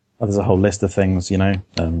there's a whole list of things, yeah.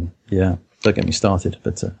 Don't get me started,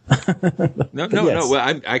 but no. Well,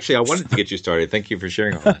 I wanted to get you started. Thank you for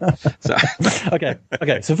sharing all that. So.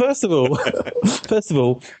 Okay. So first of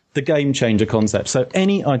all, the game changer concept. So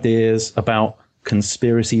any ideas about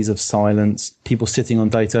conspiracies of silence, people sitting on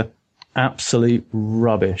data? Absolute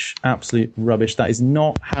rubbish. That is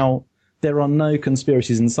not how. There are no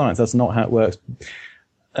conspiracies in science. That's not how it works.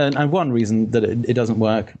 And one reason that it doesn't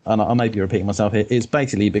work, and I may be repeating myself here, is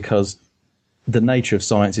basically because the nature of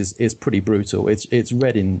science is pretty brutal. It's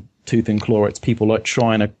red in tooth and claw. It's people like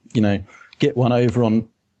trying to, get one over on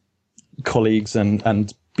colleagues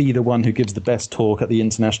and be the one who gives the best talk at the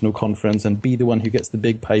international conference and be the one who gets the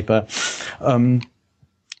big paper.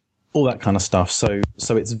 All that kind of stuff. So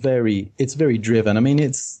it's very driven. I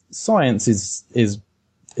mean, science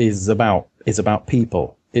is about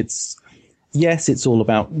people. It's all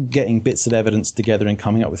about getting bits of evidence together and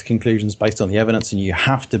coming up with conclusions based on the evidence. And you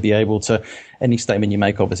have to be able to, any statement you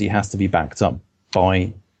make obviously has to be backed up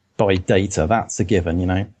by data. That's a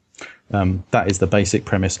given, that is the basic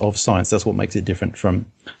premise of science. That's what makes it different from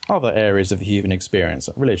other areas of human experience,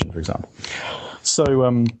 like religion, for example.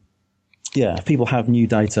 So, if people have new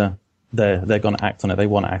data, they're going to act on it. They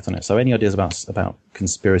want to act on it. So any ideas about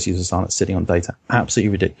conspiracies of science sitting on data, absolutely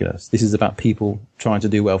ridiculous. This is about people trying to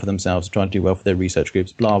do well for themselves, trying to do well for their research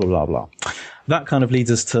groups, blah, blah, blah, blah. That kind of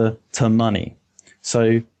leads us to money.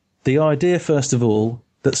 So the idea, first of all,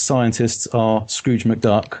 that scientists are Scrooge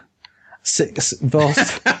McDuck,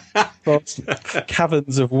 vast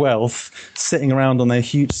caverns of wealth sitting around on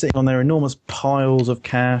their enormous piles of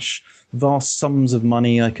cash, vast sums of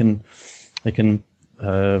money. They can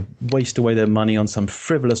waste away their money on some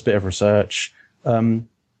frivolous bit of research.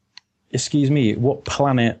 Excuse me, what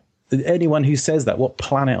planet? Anyone who says that, what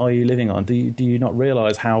planet are you living on? Do you not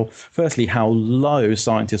realize how low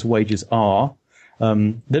scientists' wages are?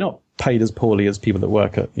 They're not paid as poorly as people that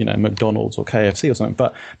work at McDonald's or KFC or something,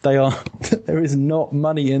 but they are. There is not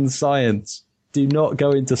money in science. Do not go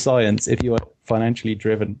into science if you are financially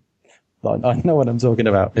driven. I know what I'm talking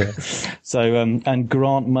about here. So, and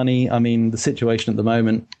grant money. I mean, the situation at the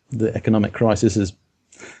moment, the economic crisis is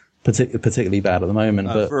particularly bad at the moment.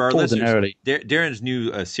 But for our ordinarily, listeners, Darren's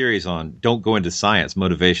new series on "Don't Go Into Science,"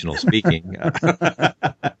 motivational speaking.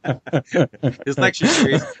 His lecture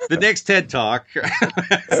series, the next TED Talk.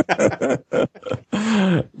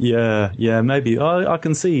 Yeah, maybe. I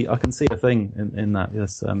can see a thing in that.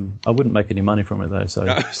 Yes, I wouldn't make any money from it though. So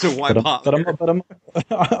why not?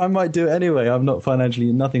 I might do it anyway. I'm not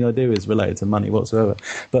financially. Nothing I do is related to money whatsoever.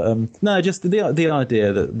 But no, just the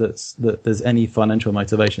idea that there's any financial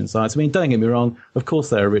motivation in science. I mean, don't get me wrong. Of course,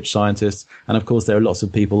 there are rich scientists, and of course, there are lots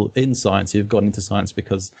of people in science who've gone into science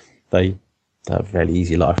because they have a fairly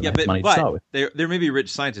easy life and have money to start with. There may be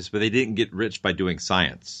rich scientists, but they didn't get rich by doing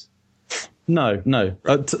science. No.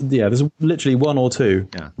 There's literally one or two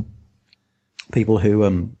people who,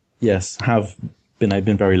 have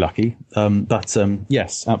been very lucky. But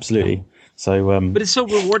yes, absolutely. So, but it's so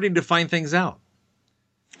rewarding to find things out.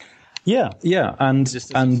 Yeah, and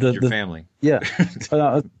just your family. Yeah,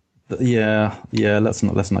 yeah. Let's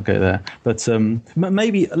not go there. But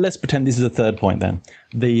maybe let's pretend this is a third point then.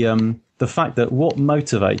 The fact that what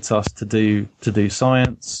motivates us to do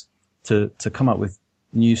science, to come up with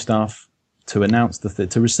new stuff, to announce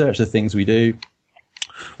to research the things we do.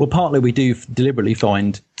 Well, partly we do deliberately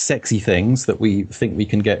find sexy things that we think we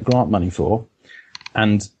can get grant money for,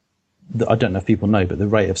 and I don't know if people know, but the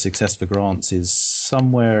rate of success for grants is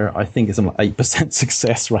somewhere, I think it's something like 8%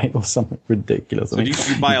 success rate or something ridiculous. So you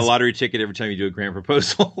buy a lottery ticket every time you do a grant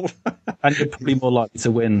proposal, and you're probably more likely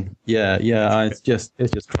to win. Yeah. It's just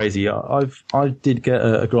crazy. I did get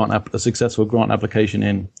a successful grant application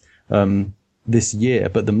in this year,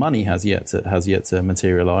 but the money has yet to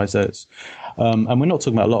materialise. So it's, and we're not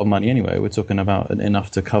talking about a lot of money anyway. We're talking about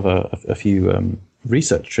enough to cover a few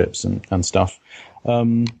research trips and stuff.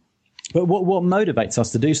 But what motivates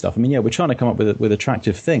us to do stuff? I mean, we're trying to come up with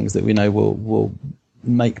attractive things that we know will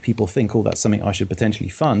make people think, oh, that's something I should potentially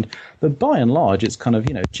fund. But by and large, it's kind of,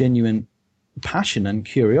 genuine passion and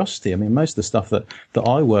curiosity. I mean, most of the stuff that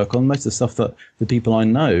I work on, most of the stuff that the people I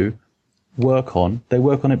know work on, they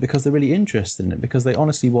work on it because they're really interested in it, because they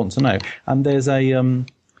honestly want to know. And there's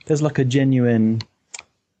like a genuine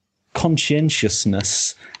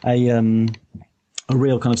conscientiousness, a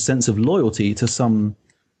real kind of sense of loyalty to some.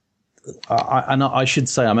 And I should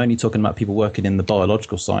say, I'm only talking about people working in the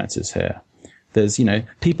biological sciences here. There's,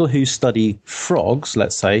 people who study frogs,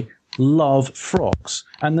 let's say, love frogs,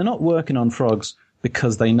 and they're not working on frogs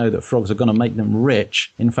because they know that frogs are going to make them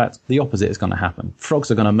rich. In fact, the opposite is going to happen. Frogs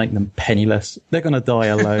are going to make them penniless. They're going to die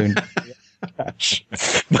alone.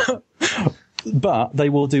 but they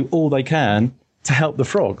will do all they can to help the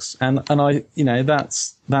frogs. And I,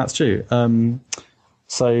 that's true.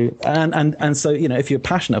 So if you're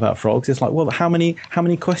passionate about frogs, it's like, well, how many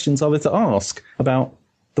questions are there to ask about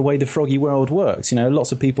the way the froggy world works?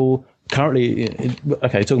 Lots of people currently,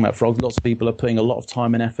 talking about frogs, lots of people are putting a lot of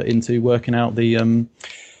time and effort into working out the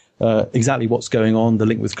exactly what's going on, the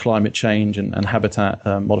link with climate change and habitat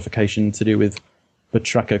modification to do with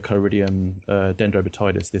Batrachochoridium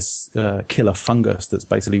dendrobatitis, this killer fungus that's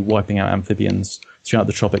basically wiping out amphibians throughout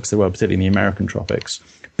the tropics, particularly in the American tropics.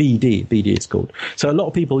 BD it's called. So a lot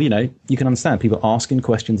of people, you can understand people asking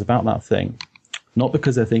questions about that thing, not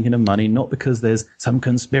because they're thinking of money, not because there's some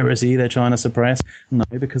conspiracy they're trying to suppress, no,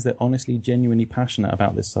 because they're honestly, genuinely passionate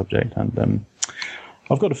about this subject. And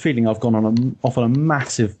I've got a feeling I've gone off on a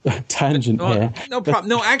massive tangent here. No problem.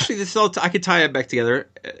 No, actually, this all I could tie it back together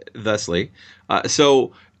thusly.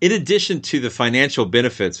 So, in addition to the financial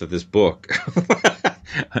benefits of this book,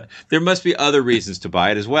 there must be other reasons to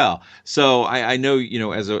buy it as well. So I know,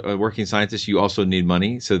 as a working scientist, you also need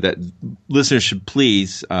money. So that listeners should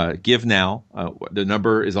please give now. The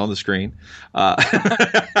number is on the screen.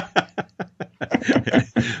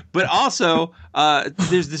 But also,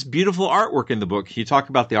 there's this beautiful artwork in the book. Can you talk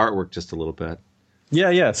about the artwork just a little bit?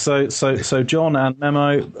 Yeah. So John and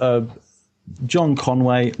Memo, John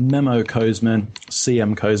Conway, Memo Koseman,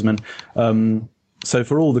 CM Koseman. So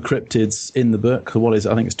for all the cryptids in the book,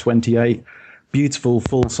 I think it's 28, beautiful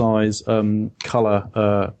full-size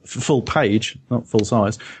color, full page, not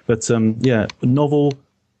full-size, but novel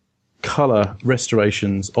color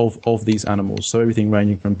restorations of these animals. So everything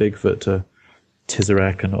ranging from Bigfoot to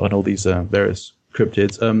Tizarek and all these various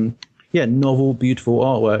cryptids. Novel, beautiful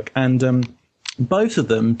artwork. And both of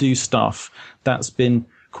them do stuff that's been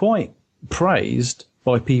quite praised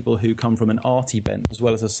by people who come from an arty bent as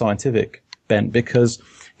well as a scientific bent, because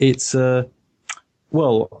it's I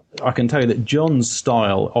can tell you that John's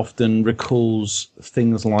style often recalls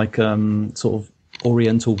things like sort of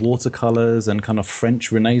Oriental watercolors and kind of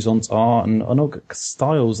French Renaissance art and all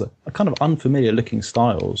styles that are kind of unfamiliar looking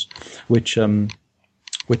styles, which I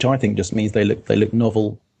think just means they look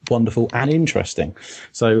novel, wonderful, and interesting.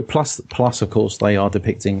 So plus of course they are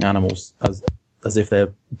depicting animals as as if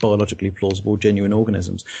they're biologically plausible, genuine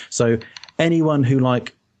organisms. So anyone who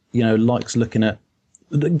likes looking at,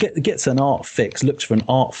 gets an art fix, looks for an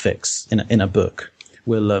art fix in a book,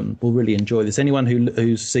 will really enjoy this. Anyone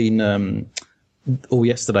who's seen All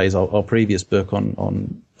Yesterday's, our previous book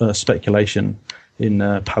on speculation in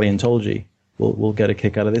paleontology, will get a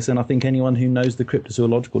kick out of this. And I think anyone who knows the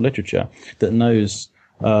cryptozoological literature, that knows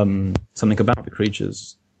something about the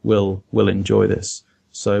creatures, will enjoy this.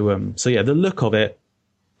 So yeah, the look of it,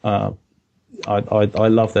 I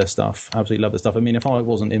love their stuff. Absolutely love their stuff. I mean, if I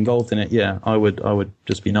wasn't involved in it, yeah, I would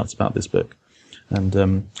just be nuts about this book.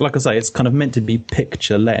 And like I say, it's kind of meant to be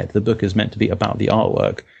picture led. The book is meant to be about the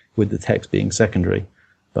artwork, with the text being secondary.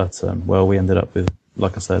 But well, we ended up with,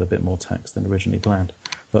 like I said, a bit more text than originally planned.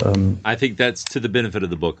 But I think that's to the benefit of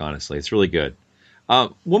the book. Honestly, it's really good.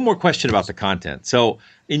 One more question about the content. So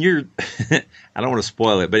in your, I don't want to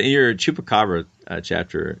spoil it, but in your Chupacabra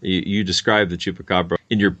chapter, you describe the Chupacabra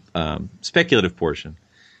in your speculative portion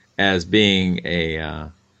as being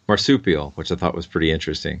a marsupial, which I thought was pretty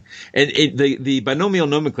interesting. And the binomial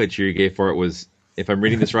nomenclature you gave for it was, if I'm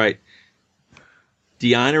reading this right,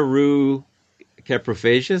 Deinaryu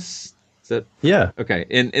caprophagus. Is that? Yeah. Okay.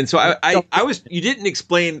 And so I was, you didn't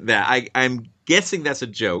explain that. I'm guessing that's a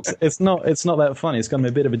joke. It's not that funny. It's going to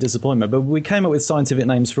be a bit of a disappointment. But we came up with scientific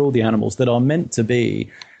names for all the animals that are meant to be,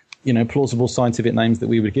 plausible scientific names that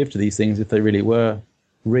we would give to these things if they really were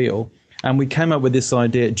real. And we came up with this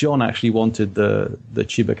idea. John actually wanted the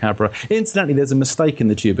Chupacabra. Incidentally, there's a mistake in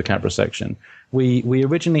the Chupacabra section. We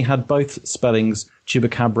originally had both spellings,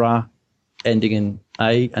 Chupacabra ending in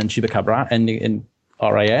A and Chupacabra ending in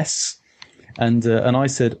RAS. And I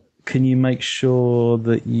said, can you make sure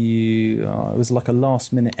that you, it was like a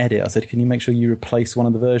last minute edit. I said, can you make sure you replace one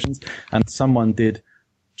of the versions? And someone did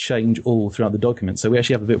change all throughout the document. So we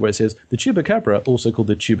actually have a bit where it says the Chupacabra, also called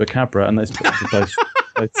the Chupacabra, and those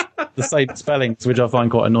both the same spellings, which I find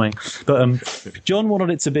quite annoying. But John wanted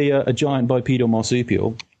it to be a giant bipedal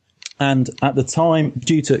marsupial. And at the time,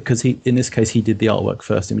 because in this case, he did the artwork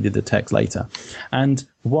first and we did the text later. And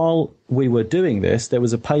while we were doing this, there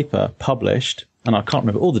was a paper published, and I can't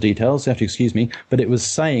remember all the details, so you have to excuse me, but it was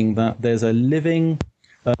saying that there's a living,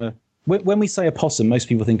 when we say opossum, most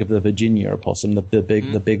people think of the Virginia opossum, the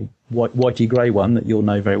big whitey grey one that you'll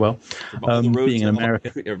know very well, being in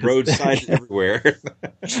America. Roadside everywhere.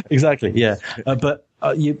 Exactly, yeah. But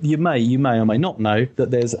you may or may not know that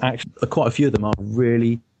there's actually quite a few of them are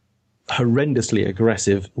really horrendously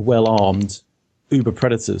aggressive, well-armed uber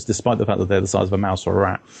predators, despite the fact that they're the size of a mouse or a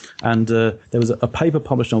rat. And there was a paper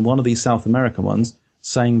published on one of these South American ones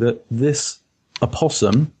saying that this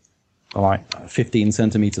opossum, like 15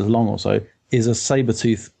 centimeters long or so, is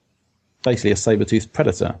basically a saber-toothed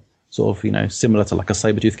predator, sort of, similar to like a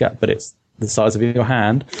saber-toothed cat, but it's the size of your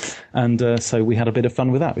hand. And so we had a bit of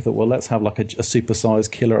fun with that. We thought, well, let's have like a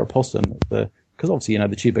super-sized killer opossum, because obviously,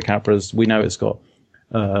 the Chupacabras, we know it's got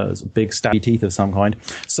big stabby teeth of some kind.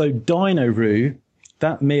 So Deinaryu,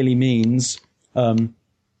 that merely means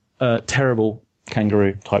terrible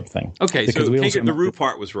kangaroo type thing. Okay, because so the root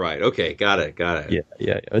part was right. Okay, got it.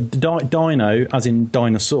 Yeah. Dino, as in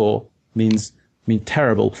dinosaur, means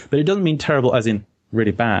terrible, but it doesn't mean terrible as in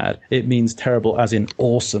really bad. It means terrible as in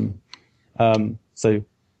awesome. So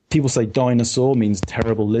people say dinosaur means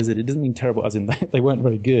terrible lizard. It doesn't mean terrible as in they weren't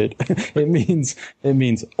very good. It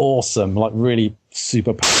means awesome, like really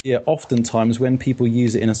super. Yeah, oftentimes when people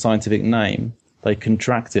use it in a scientific name, they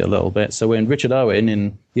contract it a little bit. So when Richard Owen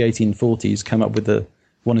in the 1840s came up with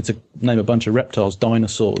wanted to name a bunch of reptiles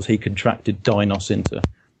dinosaurs, he contracted dinos into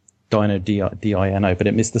dino, D-I-N-O, but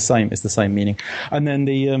it's the same meaning. And then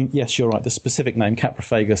yes, you're right, the specific name,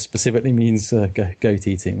 Caprophagus, specifically means goat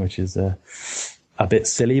eating, which is a bit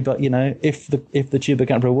silly, but if the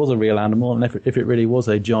Chupacabra was a real animal, and if it really was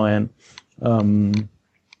a giant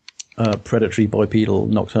predatory bipedal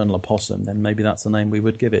nocturnal opossum, then maybe that's the name we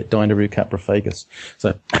would give it, Deinaryu caprophagus.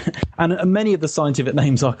 So, and many of the scientific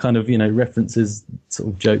names are kind of references,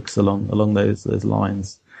 sort of jokes along those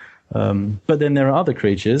lines. But then there are other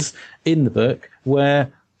creatures in the book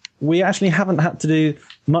where we actually haven't had to do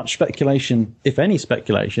much speculation, if any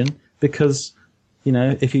speculation, because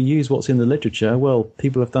if you use what's in the literature, well,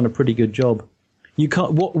 people have done a pretty good job. You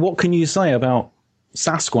can't. What can you say about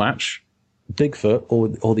Sasquatch, Bigfoot,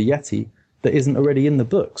 or the Yeti that isn't already in the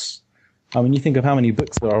books? I mean, you think of how many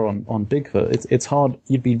books there are on Bigfoot. It's hard.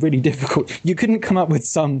 You'd be really difficult. You couldn't come up with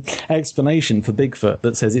some explanation for Bigfoot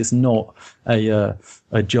that says it's not a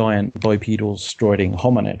giant bipedal striding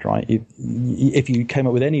hominid, right? If you came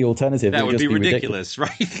up with any alternative, that would be ridiculous,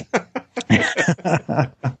 right?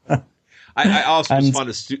 I also was fond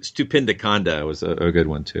of Stupendiconda was a good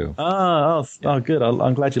one too. Oh, good.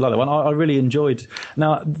 I'm glad you like that one. I really enjoyed.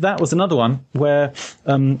 Now, that was another one where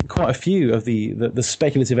quite a few of the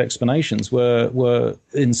speculative explanations were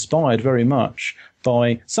inspired very much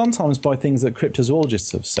sometimes by things that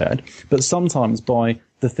cryptozoologists have said, but sometimes by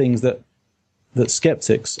the things that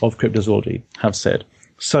skeptics of cryptozoology have said.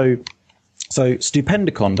 So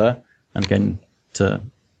Stupendiconda, and again, to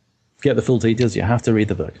get the full details, you have to read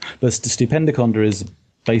the book. But Stupendiconda is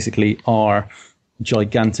basically our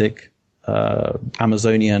gigantic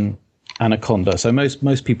Amazonian anaconda. So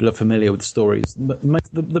most people are familiar with stories.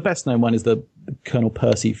 The best known one is the Colonel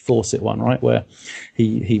Percy Fawcett one, right, where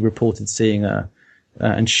he reported seeing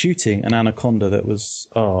and shooting an anaconda that was,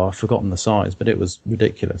 I've forgotten the size, but it was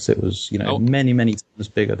ridiculous. It was, many, many times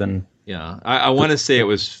bigger than... Yeah, I want to say it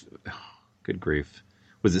was, good grief.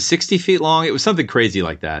 Was it 60 feet long? It was something crazy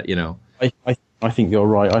like that, I think you're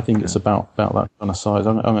right. I think it's about that kind of size.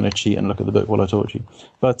 I'm going to cheat and look at the book while I talk to you.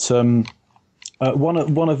 But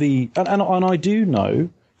one of the... And I do know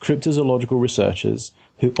cryptozoological researchers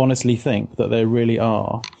who honestly think that there really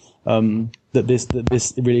are... that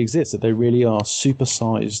this really exists, that there really are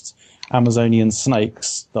supersized Amazonian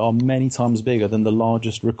snakes that are many times bigger than the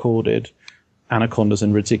largest recorded anacondas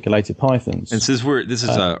and reticulated pythons. And since this is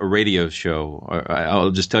a radio show,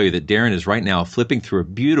 I'll just tell you that Darren is right now flipping through a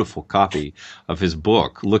beautiful copy of his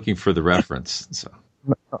book, looking for the reference. So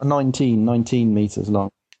 19 meters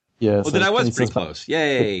long. Yeah. Well, so then I was pretty close.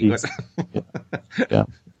 Yay! Yeah.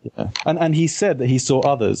 And he said that he saw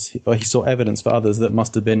others, or he saw evidence for others that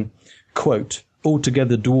must have been, quote,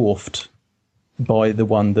 altogether dwarfed by the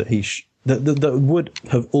one that he that would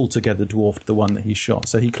have altogether dwarfed the one that he shot.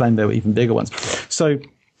 So he claimed there were even bigger ones. So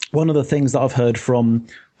one of the things that I've heard from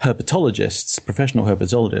herpetologists, professional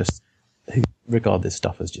herpetologists, who regard this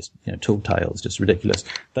stuff as just tall tales, just ridiculous.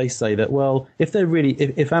 They say that, well, if there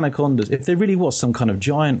really was some kind of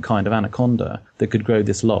giant kind of anaconda that could grow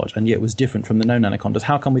this large and yet was different from the known anacondas,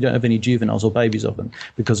 how come we don't have any juveniles or babies of them?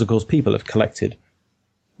 Because of course people have collected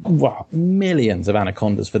millions of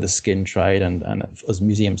anacondas for the skin trade and as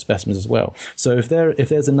museum specimens as well. So if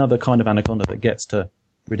there's another kind of anaconda that gets to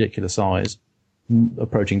ridiculous size,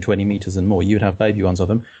 approaching 20 meters and more, you'd have baby ones of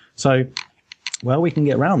them. So, well, we can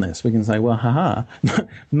get around this. We can say, well,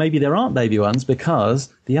 maybe there aren't baby ones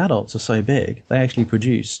because the adults are so big. They actually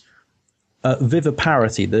produce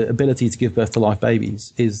viviparity, the ability to give birth to live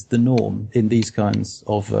babies, is the norm in these kinds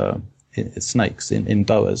of snakes, in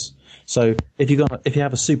boas. So if you have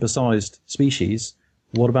a supersized species,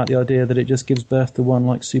 what about the idea that it just gives birth to one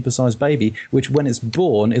like supersized baby, which when it's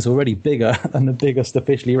born is already bigger than the biggest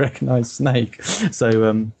officially recognized snake?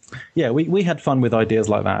 So we had fun with ideas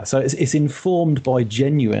like that. So it's informed by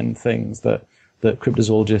genuine things that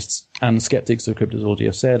cryptozoologists and skeptics of cryptozoology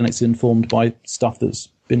have said, and it's informed by stuff that's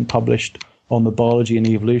been published on the biology and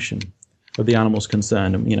evolution of the animals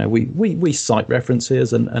concerned. And we cite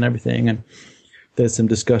references and everything, and there's some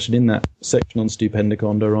discussion in that section on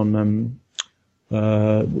Stupendiconda on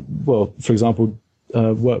for example,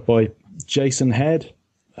 work by Jason Head,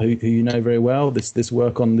 who you know very well. This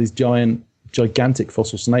work on these gigantic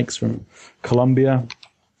fossil snakes from Colombia.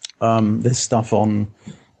 This stuff on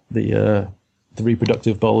the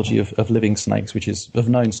reproductive biology of living snakes, of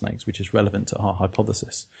known snakes, which is relevant to our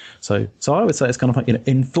hypothesis. So I would say it's kind of like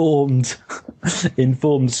informed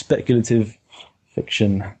speculative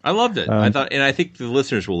fiction. I loved it. I think the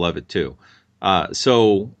listeners will love it too.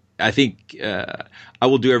 So I think I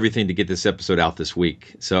will do everything to get this episode out this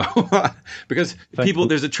week. So because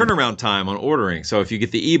there's a turnaround time on ordering. So if you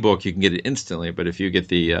get the ebook, you can get it instantly. But if you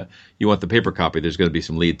get you want the paper copy, there's going to be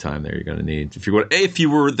some lead time there you're going to need. If you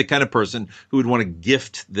were the kind of person who would want to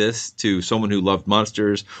gift this to someone who loved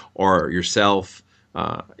monsters or yourself,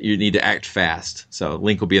 you need to act fast. So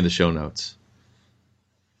link will be in the show notes.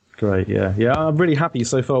 Great, yeah. I'm really happy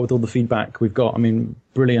so far with all the feedback we've got. I mean,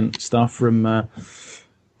 brilliant stuff from.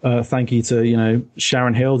 Thank you to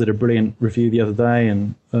Sharon Hill did a brilliant review the other day,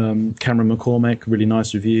 and Cameron McCormick, really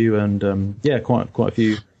nice review, and quite a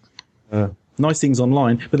few nice things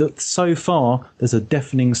online. But so far, there's a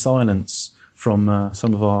deafening silence from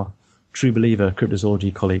some of our true believer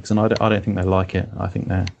cryptozoology colleagues, and I don't think they like it. I think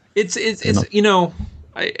they're it's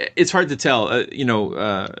hard to tell.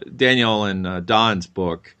 Daniel and Don's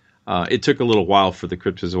book. It took a little while for the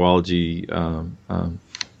cryptozoology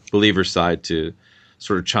believer side to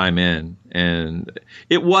sort of chime in, and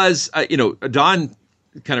it was Don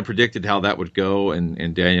kind of predicted how that would go,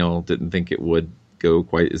 and Daniel didn't think it would go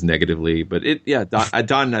quite as negatively. But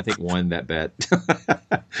Don I think won that bet.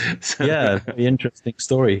 So, yeah, very interesting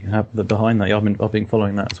story behind that. I've been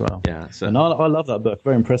following that as well. Yeah, and I love that book.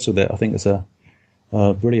 Very impressed with it. I think it's a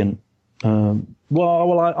brilliant.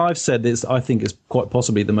 I've said this. I think it's quite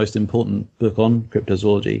possibly the most important book on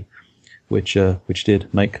cryptozoology, which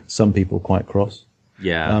did make some people quite cross.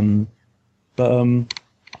 Yeah.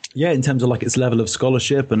 Yeah, in terms of like its level of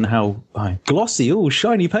scholarship and how glossy,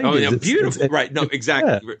 shiny pages. Oh, yeah, beautiful. Right. No,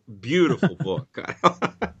 exactly. Yeah. Beautiful book.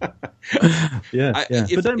 Yeah.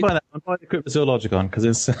 But don't buy that one. Buy the Cryptozoologicon because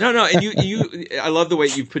it's no. And you, I love the way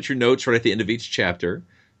you put your notes right at the end of each chapter.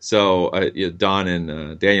 So Don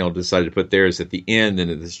and Daniel decided to put theirs at the end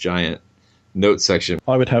into this giant note section.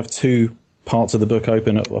 I would have two parts of the book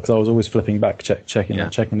open because I was always flipping back, checking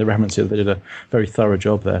the references. They did a very thorough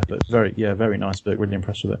job there, but very nice book. Really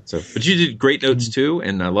impressed with it. But you did great notes too,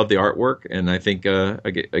 and I love the artwork. And I think I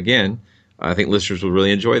think listeners will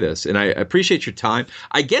really enjoy this. And I appreciate your time.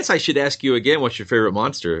 I guess I should ask you again, what's your favorite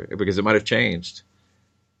monster, because it might have changed.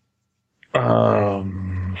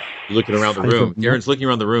 Looking around the room. Darren's looking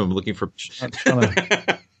around the room, looking for.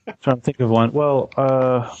 Trying to think of one. Well,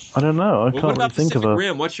 I don't know. I can't really think of a.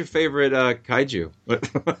 Rim? What's your favorite kaiju?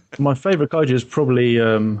 My favorite kaiju is probably.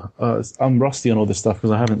 I'm rusty on all this stuff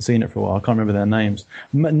because I haven't seen it for a while. I can't remember their names.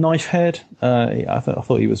 Knifehead. I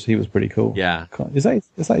thought he was pretty cool. Yeah. Is that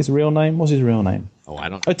his real name? What's his real name? Oh, I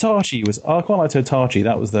don't. Otachi was. I quite liked Otachi.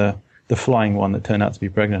 That was the flying one that turned out to be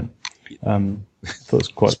pregnant. I thought it was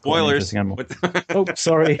quite spoilers. Quite an interesting animal. Oh,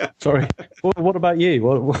 sorry. What about you?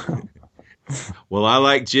 What? Well, I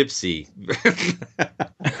like Gypsy.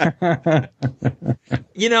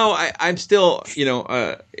 I'm still,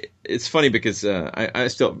 it's funny because I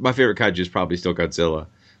still, my favorite kaiju is probably still Godzilla.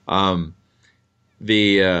 And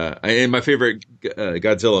my favorite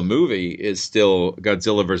Godzilla movie is still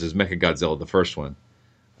Godzilla versus Mechagodzilla, the first one.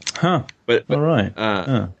 Huh. But all right.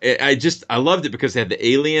 I loved it because they had the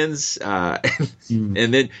aliens, and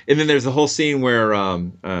then there's the whole scene where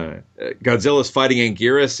Godzilla's fighting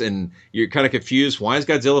Anguirus, and you're kind of confused. Why is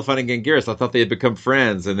Godzilla fighting Anguirus? I thought they had become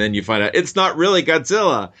friends, and then you find out it's not really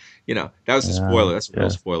Godzilla. That was a spoiler. That's a real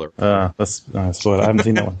spoiler. That's a spoiler. I haven't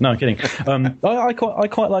seen that one. No, I'm kidding. I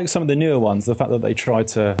quite like some of the newer ones. The fact that they tried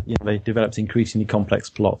to, they developed increasingly complex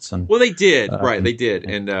plots. And they did. They did,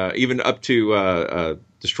 and even up to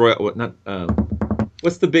destroy.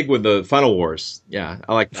 What's the big one? The Final Wars. Yeah,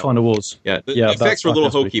 I like that Final Wars. Yeah, the effects were a little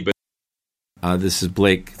hokey, but. This is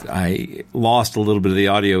Blake. I lost a little bit of the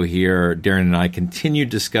audio here. Darren and I continued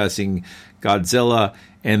discussing Godzilla,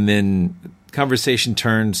 and then conversation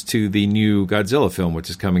turns to the new Godzilla film, which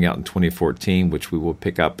is coming out in 2014, which we will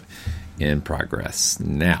pick up in progress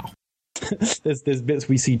now. There's bits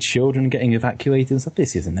we see children getting evacuated and stuff.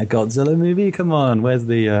 This isn't a Godzilla movie. Come on, where's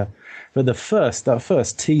the? But that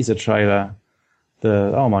first teaser trailer.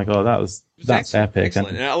 Oh my god, that's epic.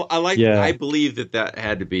 Excellent. And I like. Yeah. I believe that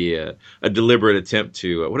had to be a deliberate attempt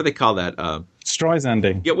to what do they call that?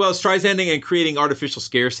 Streisanding. Yeah, well, Streisanding and creating artificial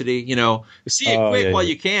scarcity. See it quick while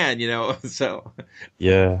you can. So.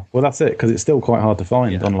 Yeah, well, that's it because it's still quite hard to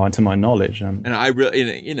find online, to my knowledge. And I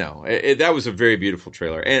really, that was a very beautiful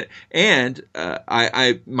trailer. And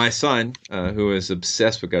my son, who is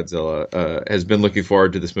obsessed with Godzilla, has been looking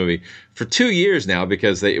forward to this movie for 2 years now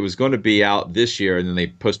because it was going to be out this year and then they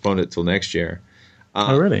postponed it till next year.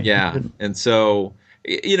 Oh, really? Yeah, and so.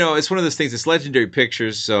 It's one of those things. It's Legendary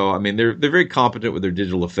Pictures, so I mean they're very competent with their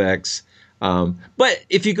digital effects. But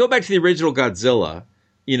if you go back to the original Godzilla,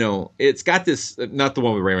 it's got this not the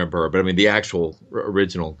one with Raymond Burr, but I mean the actual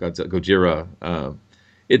original Gojira.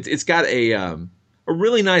 It's got a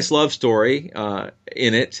really nice love story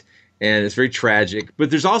in it, and it's very tragic. But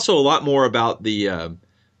there's also a lot more about the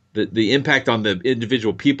impact on the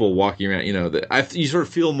individual people walking around, you sort of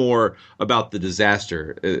feel more about the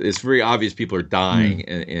disaster. It's very obvious people are dying,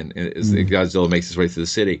 and as Godzilla makes his way through the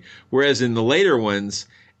city. Whereas in the later ones,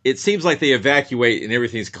 it seems like they evacuate and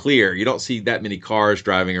everything's clear. You don't see that many cars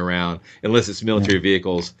driving around unless it's military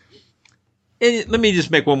vehicles. And let me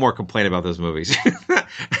just make one more complaint about those movies.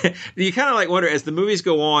 You kind of wonder as the movies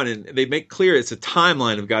go on and they make clear it's a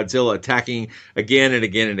timeline of Godzilla attacking again and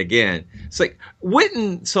again and again. It's like,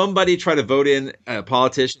 wouldn't somebody try to vote in a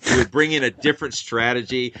politician who would bring in a different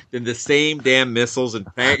strategy than the same damn missiles and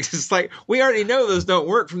tanks? It's like, we already know those don't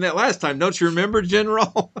work from that last time. Don't you remember,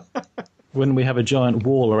 General? When we have a giant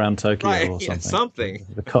wall around Tokyo or something.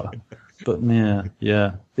 But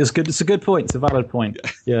yeah, it's good. It's a good point. It's a valid point.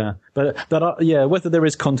 Yeah, but whether there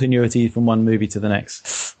is continuity from one movie to the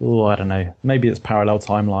next, I don't know. Maybe it's parallel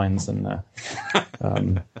timelines and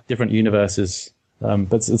different universes.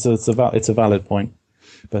 But it's a valid point.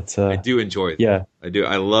 But I do enjoy them. Yeah. I do.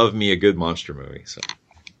 I love me a good monster movie. So,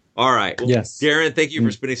 all right. Well, yes. Darren, thank you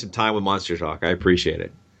for spending some time with Monster Talk. I appreciate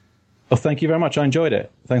it. Well, thank you very much. I enjoyed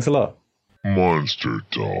it. Thanks a lot. Monster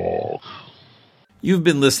Talk. You've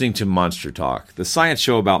been listening to Monster Talk, the science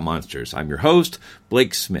show about monsters. I'm your host,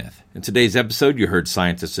 Blake Smith. In today's episode, you heard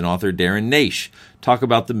scientist and author Darren Naish talk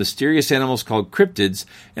about the mysterious animals called cryptids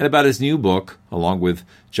and about his new book, along with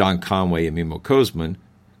John Conway and Mimo Kozman,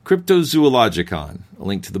 Cryptozoologicon. A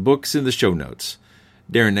link to the book's in the show notes.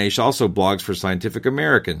 Darren Naish also blogs for Scientific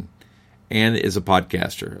American and is a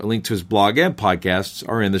podcaster. A link to his blog and podcasts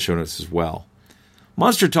are in the show notes as well.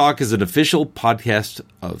 Monster Talk is an official podcast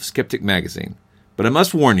of Skeptic Magazine. But I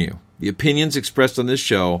must warn you, the opinions expressed on this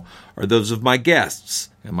show are those of my guests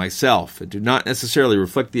and myself and do not necessarily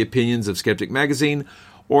reflect the opinions of Skeptic Magazine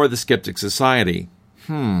or the Skeptic Society.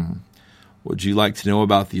 Would you like to know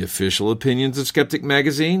about the official opinions of Skeptic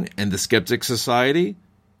Magazine and the Skeptic Society?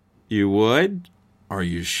 You would? Are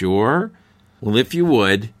you sure? Well, if you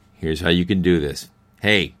would, here's how you can do this.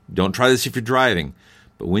 Hey, don't try this if you're driving,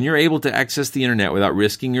 but when you're able to access the internet without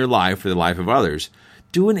risking your life for the life of others,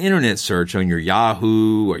 do an internet search on your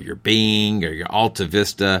Yahoo or your Bing or your Alta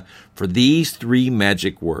Vista for these 3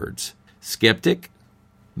 magic words: Skeptic,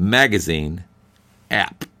 Magazine,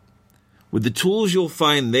 App. With the tools you'll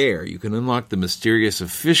find there, you can unlock the mysterious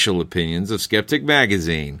official opinions of Skeptic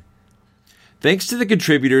Magazine. Thanks to the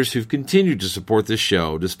contributors who've continued to support this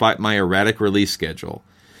show despite my erratic release schedule.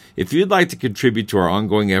 If you'd like to contribute to our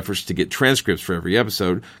ongoing efforts to get transcripts for every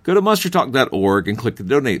episode, go to monstertalk.org and click the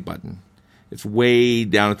donate button. It's way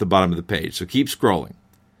down at the bottom of the page, so keep scrolling.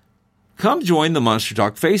 Come join the Monster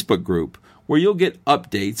Talk Facebook group, where you'll get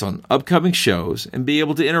updates on upcoming shows and be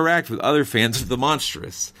able to interact with other fans of the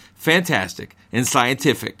monstrous, fantastic, and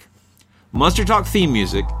scientific. Monster Talk theme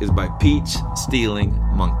music is by Peach Stealing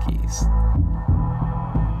Monkeys.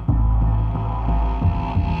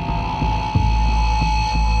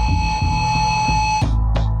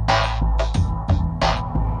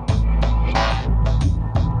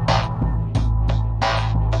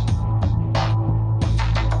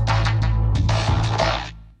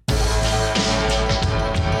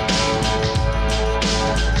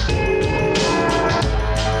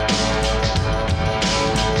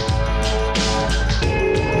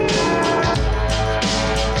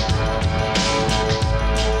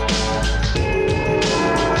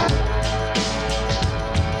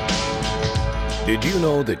 Did you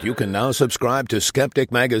know that you can now subscribe to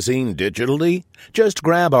Skeptic Magazine digitally? Just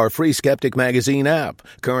grab our free Skeptic Magazine app,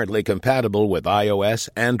 currently compatible with iOS,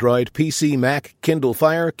 Android, PC, Mac, Kindle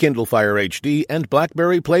Fire HD, and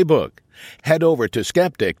BlackBerry Playbook. Head over to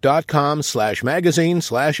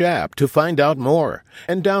skeptic.com/magazine/app to find out more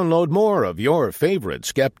and download more of your favorite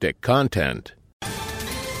Skeptic content.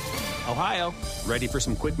 Ohio, ready for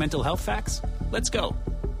some quick mental health facts? Let's go.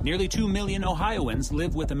 Nearly 2 million Ohioans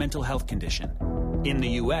live with a mental health condition. In the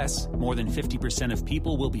U.S., more than 50% of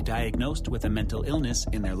people will be diagnosed with a mental illness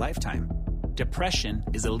in their lifetime. Depression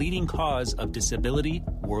is a leading cause of disability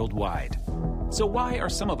worldwide. So why are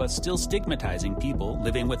some of us still stigmatizing people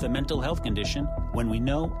living with a mental health condition when we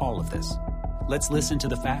know all of this? Let's listen to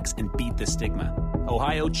the facts and beat the stigma.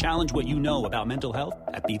 Ohio, challenge what you know about mental health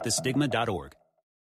at beatthestigma.org.